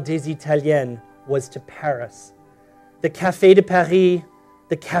Boulevard des Italiens was to Paris. The Café de Paris,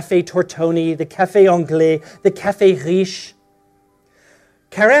 the Café Tortoni, the Café Anglais, the Café Riche.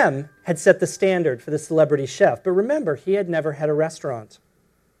 Carême had set the standard for the celebrity chef, but remember, he had never had a restaurant.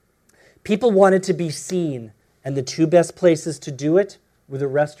 People wanted to be seen, and the two best places to do it were the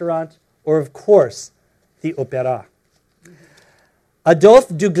restaurant or, of course, the Opéra.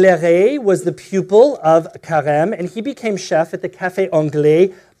 Adolphe Dugleret was the pupil of Carême, and he became chef at the Café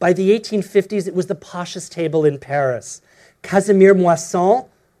Anglais. By the 1850s, it was the poshest table in Paris. Casimir Moisson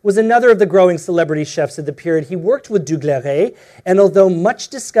was another of the growing celebrity chefs of the period. He worked with Dugleret, and although much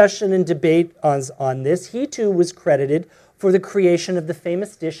discussion and debate on this, he too was credited for the creation of the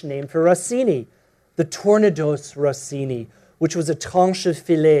famous dish named for Rossini, the Tournedos Rossini, which was a tranche of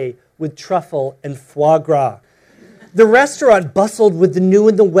filet with truffle and foie gras. The restaurant bustled with the new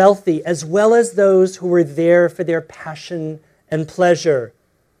and the wealthy, as well as those who were there for their passion and pleasure.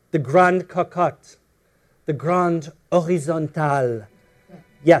 The Grande Cocotte, the Grande Horizontale.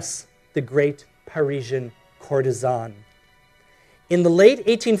 Yes, the great Parisian courtesan. In the late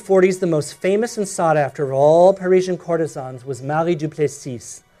 1840s, the most famous and sought after of all Parisian courtesans was Marie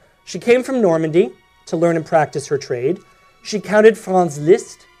Duplessis. She came from Normandy to learn and practice her trade. She counted Franz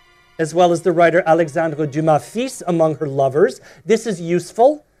Liszt, as well as the writer Alexandre Dumas fils, among her lovers. This is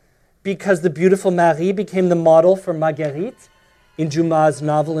useful because the beautiful Marie became the model for Marguerite in Dumas'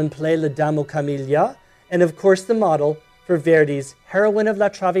 novel and play La Dame aux Camélias, and of course the model for Verdi's heroine of La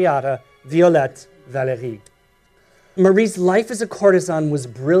Traviata, Violette Valérie. Marie's life as a courtesan was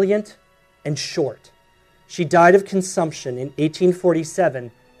brilliant and short. She died of consumption in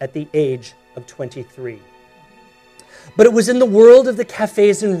 1847 at the age of 23. But it was in the world of the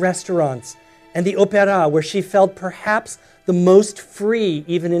cafes and restaurants and the opéra where she felt perhaps the most free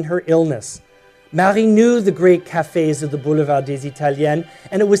even in her illness. Marie knew the great cafes of the Boulevard des Italiennes,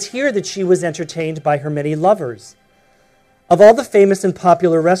 and it was here that she was entertained by her many lovers. Of all the famous and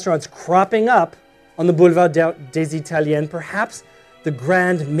popular restaurants cropping up on the Boulevard des Italiennes, perhaps the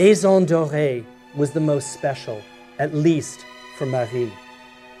Grand Maison Dorée was the most special, at least for Marie.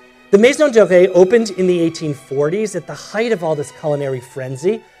 The Maison Dorée opened in the 1840s at the height of all this culinary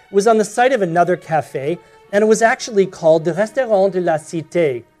frenzy. It was on the site of another cafe, and it was actually called the Restaurant de la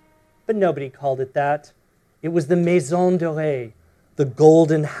Cité. But nobody called it that. It was the Maison Dorée, the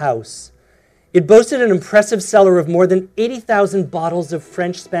Golden House. It boasted an impressive cellar of more than 80,000 bottles of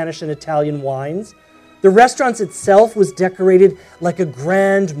French, Spanish, and Italian wines. The restaurant itself was decorated like a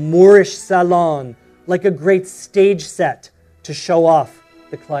grand Moorish salon, like a great stage set to show off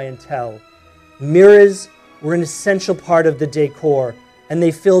the clientele. Mirrors were an essential part of the decor, and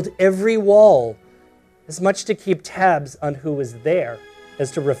they filled every wall, as much to keep tabs on who was there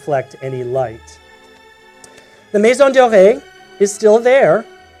as to reflect any light. The Maison Dorée is still there,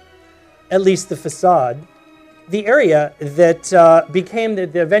 at least the facade. The area that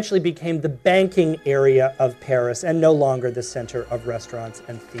eventually became the banking area of Paris and no longer the center of restaurants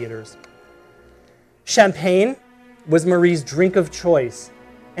and theaters. Champagne was Marie's drink of choice,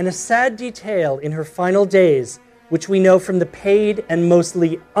 and a sad detail in her final days, which we know from the paid and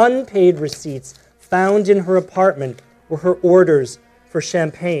mostly unpaid receipts found in her apartment, were her orders for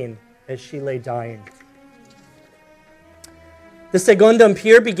champagne as she lay dying. The Second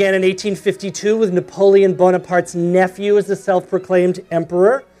Empire began in 1852 with Napoleon Bonaparte's nephew as the self-proclaimed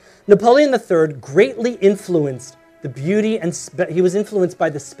emperor. Napoleon III greatly influenced the beauty and he was influenced by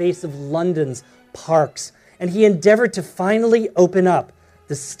the space of London's parks, and he endeavored to finally open up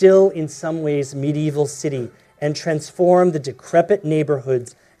the still in some ways medieval city and transform the decrepit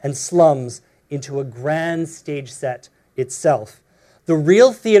neighborhoods and slums into a grand stage set itself. The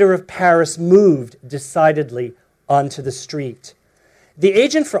real theater of Paris moved decidedly onto the street. The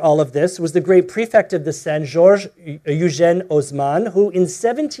agent for all of this was the great prefect of the Seine, Georges Eugène Haussmann, who in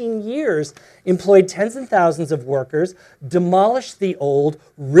 17 years employed tens and thousands of workers, demolished the old,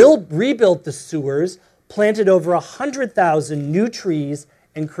 rebuilt the sewers, planted over 100,000 new trees,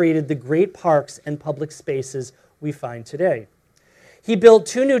 and created the great parks and public spaces we find today. He built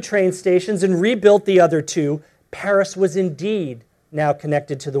 2 new train stations and rebuilt the other 2. Paris was indeed now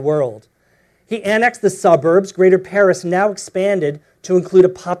connected to the world. He annexed the suburbs. Greater Paris now expanded to include a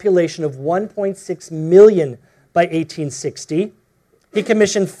population of 1.6 million by 1860. He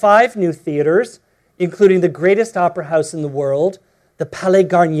commissioned 5 new theaters, including the greatest opera house in the world, the Palais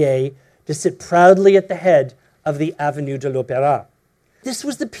Garnier, to sit proudly at the head of the Avenue de l'Opéra. This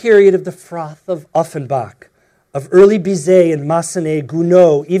was the period of the froth of Offenbach, of early Bizet and Massenet,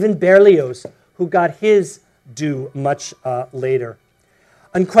 Gounod, even Berlioz, who got his due much later.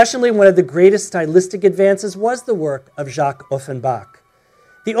 Unquestionably, one of the greatest stylistic advances was the work of Jacques Offenbach.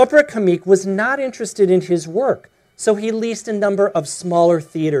 The Opéra Comique was not interested in his work, so he leased a number of smaller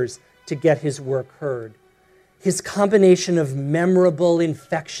theaters to get his work heard. His combination of memorable,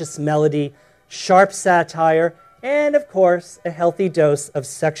 infectious melody, sharp satire, and, of course, a healthy dose of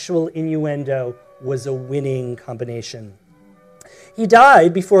sexual innuendo was a winning combination. He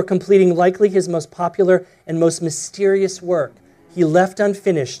died before completing likely his most popular and most mysterious work. He left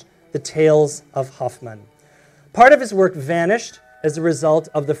unfinished the Tales of Hoffmann. Part of his work vanished as a result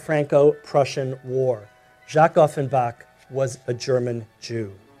of the Franco-Prussian War. Jacques Offenbach was a German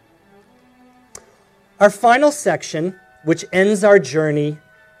Jew. Our final section, which ends our journey,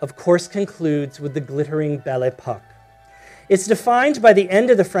 of course concludes with the glittering Belle Époque. It's defined by the end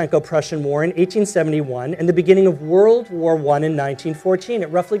of the Franco-Prussian War in 1871 and the beginning of World War I in 1914. It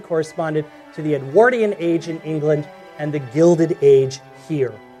roughly corresponded to the Edwardian Age in England and the Gilded Age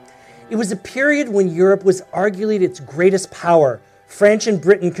here. It was a period when Europe was arguably at its greatest power. France and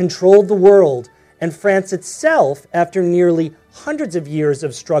Britain controlled the world, and France itself, after nearly hundreds of years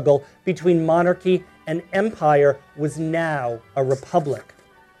of struggle between monarchy an empire was now a republic.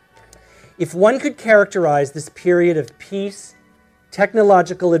 If one could characterize this period of peace,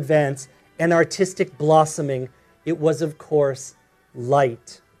 technological advance, and artistic blossoming, it was, of course,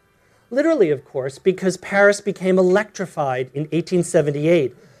 light. Literally, of course, because Paris became electrified in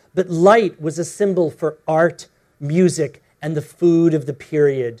 1878, but light was a symbol for art, music, and the food of the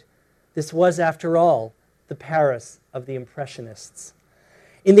period. This was, after all, the Paris of the Impressionists.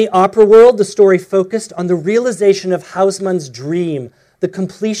 In the opera world, the story focused on the realization of Haussmann's dream, the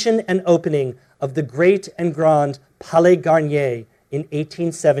completion and opening of the great and grand Palais Garnier in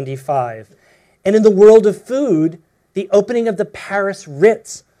 1875. And in the world of food, the opening of the Paris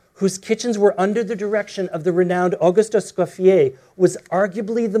Ritz, whose kitchens were under the direction of the renowned Auguste Escoffier, was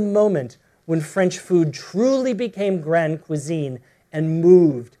arguably the moment when French food truly became grand cuisine and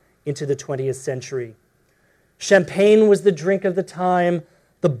moved into the 20th century. Champagne was the drink of the time,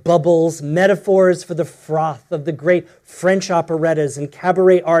 the bubbles, metaphors for the froth of the great French operettas and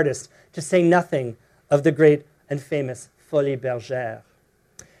cabaret artists, to say nothing of the great and famous Folies Bergère.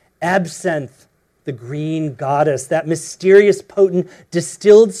 Absinthe, the green goddess, that mysterious, potent,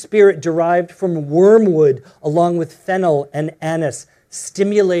 distilled spirit derived from wormwood along with fennel and anise,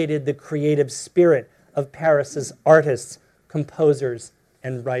 stimulated the creative spirit of Paris's artists, composers,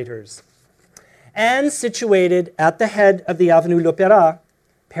 and writers. And situated at the head of the Avenue l'Opéra,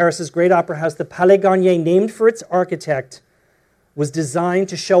 Paris's great opera house, the Palais Garnier, named for its architect, was designed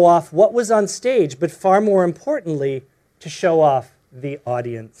to show off what was on stage, but far more importantly, to show off the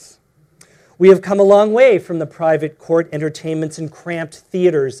audience. We have come a long way from the private court entertainments and cramped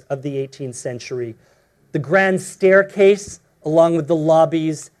theaters of the 18th century. The grand staircase, along with the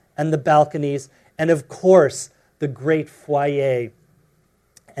lobbies and the balconies, and of course, the great foyer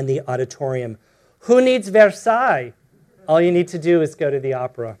and the auditorium. Who needs Versailles? All you need to do is go to the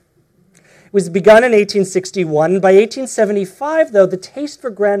opera. It was begun in 1861. By 1875, though, the taste for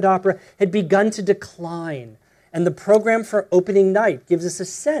grand opera had begun to decline, and the program for opening night gives us a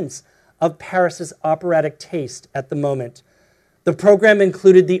sense of Paris's operatic taste at the moment. The program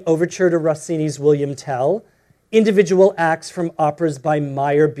included the overture to Rossini's William Tell, individual acts from operas by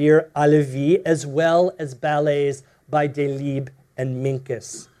Meyerbeer, Halévy, as well as ballets by Delibes and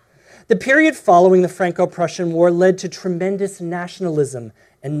Minkus. The period following the Franco-Prussian War led to tremendous nationalism,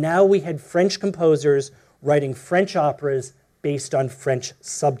 and now we had French composers writing French operas based on French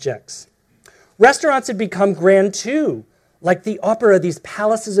subjects. Restaurants had become grand too. Like the opera, these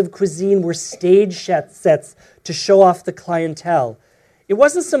palaces of cuisine were stage sets to show off the clientele. It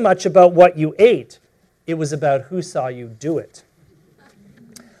wasn't so much about what you ate, it was about who saw you do it.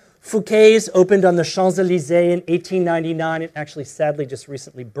 Fouquet's opened on the Champs-Élysées in 1899. It actually, sadly, just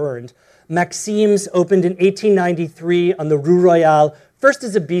recently burned. Maxime's opened in 1893 on the Rue Royale, first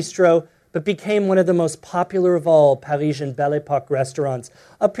as a bistro, but became one of the most popular of all Parisian Belle Époque restaurants,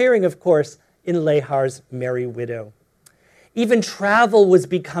 appearing, of course, in Léhar's Merry Widow. Even travel was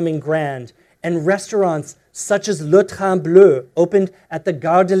becoming grand, and restaurants such as Le Train Bleu opened at the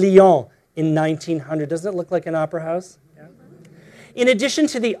Gare de Lyon in 1900. Doesn't it look like an opera house? Yeah. In addition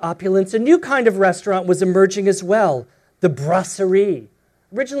to the opulence, a new kind of restaurant was emerging as well, the brasserie.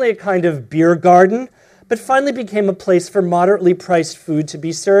 Originally a kind of beer garden, but finally became a place for moderately priced food to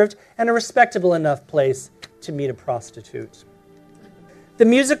be served and a respectable enough place to meet a prostitute. The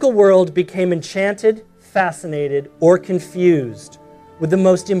musical world became enchanted, fascinated, or confused with the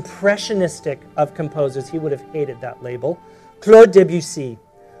most impressionistic of composers. He would have hated that label, Claude Debussy,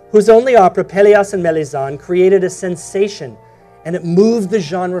 whose only opera, Pelléas and Mélisande, created a sensation, and it moved the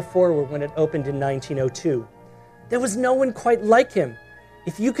genre forward when it opened in 1902. There was no one quite like him.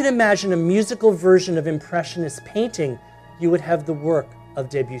 If you could imagine a musical version of Impressionist painting, you would have the work of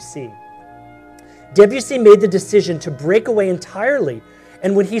Debussy. Debussy made the decision to break away entirely,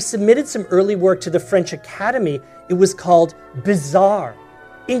 and when he submitted some early work to the French Academy, it was called bizarre,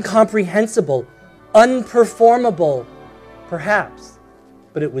 incomprehensible, unperformable, perhaps,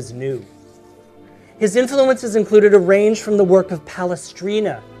 but it was new. His influences included a range from the work of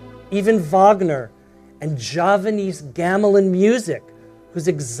Palestrina, even Wagner, and Javanese gamelan music, whose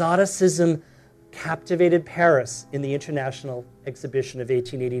exoticism captivated Paris in the International Exhibition of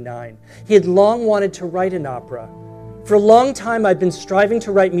 1889. He had long wanted to write an opera. For a long time, I've been striving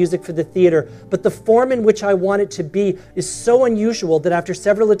to write music for the theater, but the form in which I want it to be is so unusual that after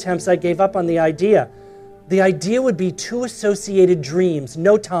several attempts, I gave up on the idea. The idea would be two associated dreams,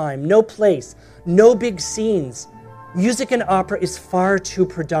 no time, no place, no big scenes. Music in opera is far too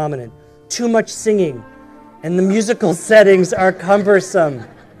predominant, too much singing, and the musical settings are cumbersome.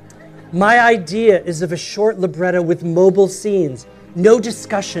 My idea is of a short libretto with mobile scenes, no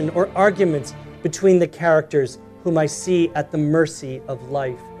discussion or arguments, between the characters whom I see at the mercy of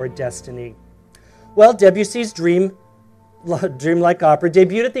life or destiny. Well, Debussy's dreamlike opera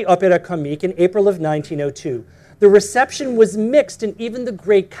debuted at the Opéra Comique in April of 1902. The reception was mixed, and even the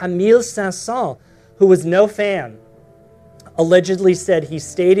great Camille Saint-Saëns, who was no fan, allegedly said he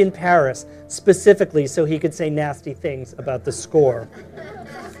stayed in Paris specifically so he could say nasty things about the score.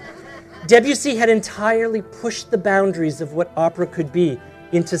 Debussy had entirely pushed the boundaries of what opera could be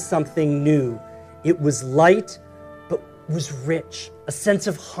into something new. It was light, but was rich, a sense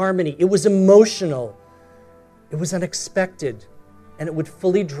of harmony. It was emotional. It was unexpected, and it would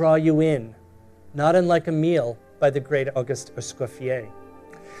fully draw you in, not unlike Emile by the great Auguste Escoffier.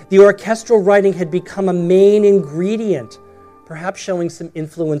 The orchestral writing had become a main ingredient, perhaps showing some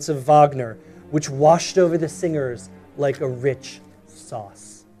influence of Wagner, which washed over the singers like a rich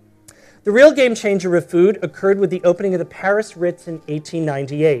sauce. The real game changer of food occurred with the opening of the Paris Ritz in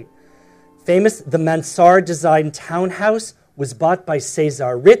 1898. The Mansard-designed townhouse was bought by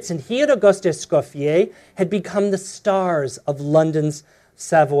César Ritz, and he and Auguste Escoffier had become the stars of London's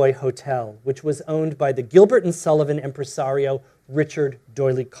Savoy Hotel, which was owned by the Gilbert and Sullivan impresario Richard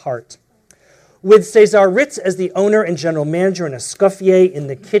D'Oyly Carte. With César Ritz as the owner and general manager and Escoffier in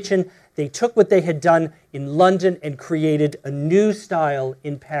the kitchen, they took what they had done in London and created a new style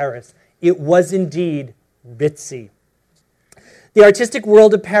in Paris. It was indeed Ritzy. The artistic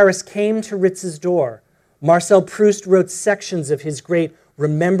world of Paris came to Ritz's door. Marcel Proust wrote sections of his great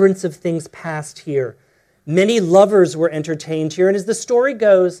Remembrance of Things Past here. Many lovers were entertained here, and as the story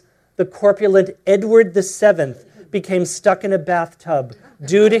goes, the corpulent Edward VII became stuck in a bathtub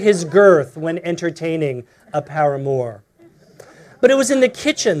due to his girth when entertaining a paramour. But it was in the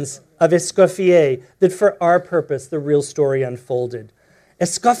kitchens of Escoffier that for our purpose the real story unfolded.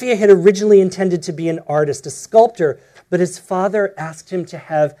 Escoffier had originally intended to be an artist, a sculptor, but his father asked him to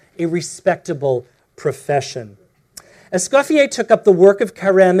have a respectable profession. Escoffier took up the work of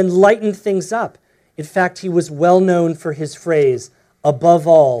Carême and lightened things up. In fact, he was well known for his phrase, "Above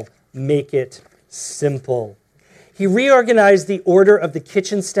all, make it simple." He reorganized the order of the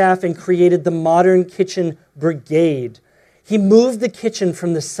kitchen staff and created the modern kitchen brigade. He moved the kitchen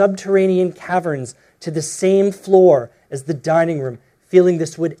from the subterranean caverns to the same floor as the dining room, feeling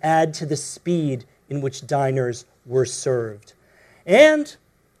this would add to the speed in which diners were served. And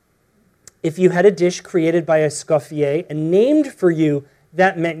if you had a dish created by Escoffier and named for you,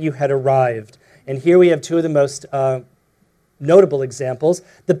 that meant you had arrived. And here we have two of the most notable examples.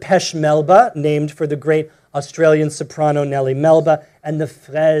 The Pêche Melba, named for the great Australian soprano Nellie Melba, and the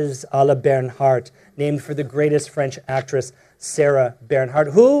Fraise à la Bernhardt, named for the greatest French actress Sarah Bernhardt,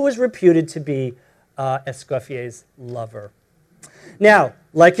 who was reputed to be Escoffier's lover. Now,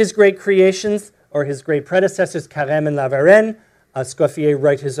 like his great creations, or his great predecessors, Carême and La Varenne, Escoffier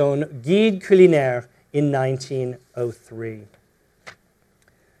wrote his own Guide culinaire in 1903.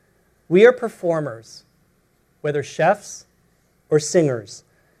 We are performers, whether chefs or singers,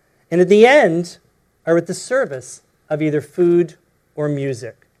 and at the end are at the service of either food or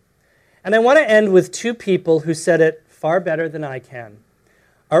music. And I want to end with two people who said it far better than I can.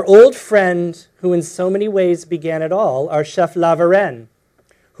 Our old friend, who in so many ways began it all, our chef La Varenne,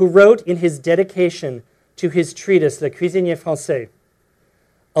 who wrote in his dedication to his treatise, Le Cuisinier Français,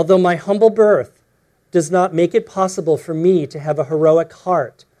 "Although my humble birth does not make it possible for me to have a heroic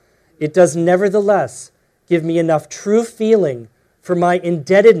heart, it does nevertheless give me enough true feeling for my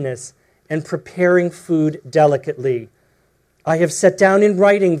indebtedness and preparing food delicately. I have set down in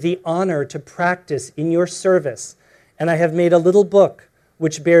writing the honor to practice in your service, and I have made a little book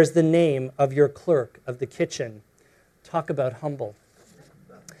which bears the name of your clerk of the kitchen." Talk about humble.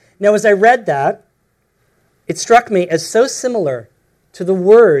 Now, as I read that, it struck me as so similar to the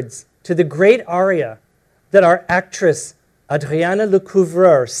words to the great aria that our actress Adriana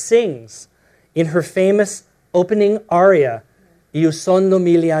Lecouvreur sings in her famous opening aria, Io sono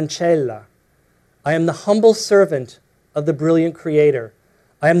Miliancella. I am the humble servant of the brilliant Creator.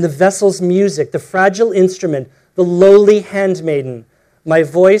 I am the vessel's music, the fragile instrument, the lowly handmaiden. My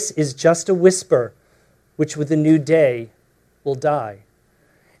voice is just a whisper, which with the new day will die.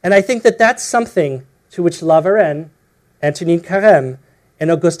 And I think that that's something to which La Varenne, Antonin Carême,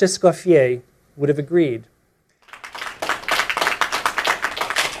 and Auguste Escoffier would have agreed.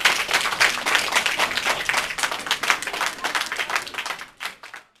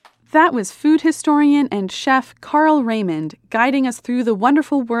 That was food historian and chef Carl Raymond guiding us through the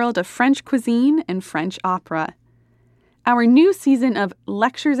wonderful world of French cuisine and French opera. Our new season of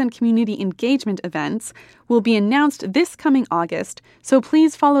lectures and community engagement events will be announced this coming August, so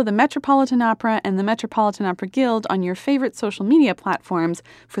please follow the Metropolitan Opera and the Metropolitan Opera Guild on your favorite social media platforms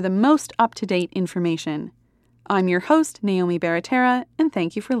for the most up-to-date information. I'm your host, Naomi Baratera, and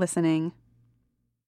thank you for listening.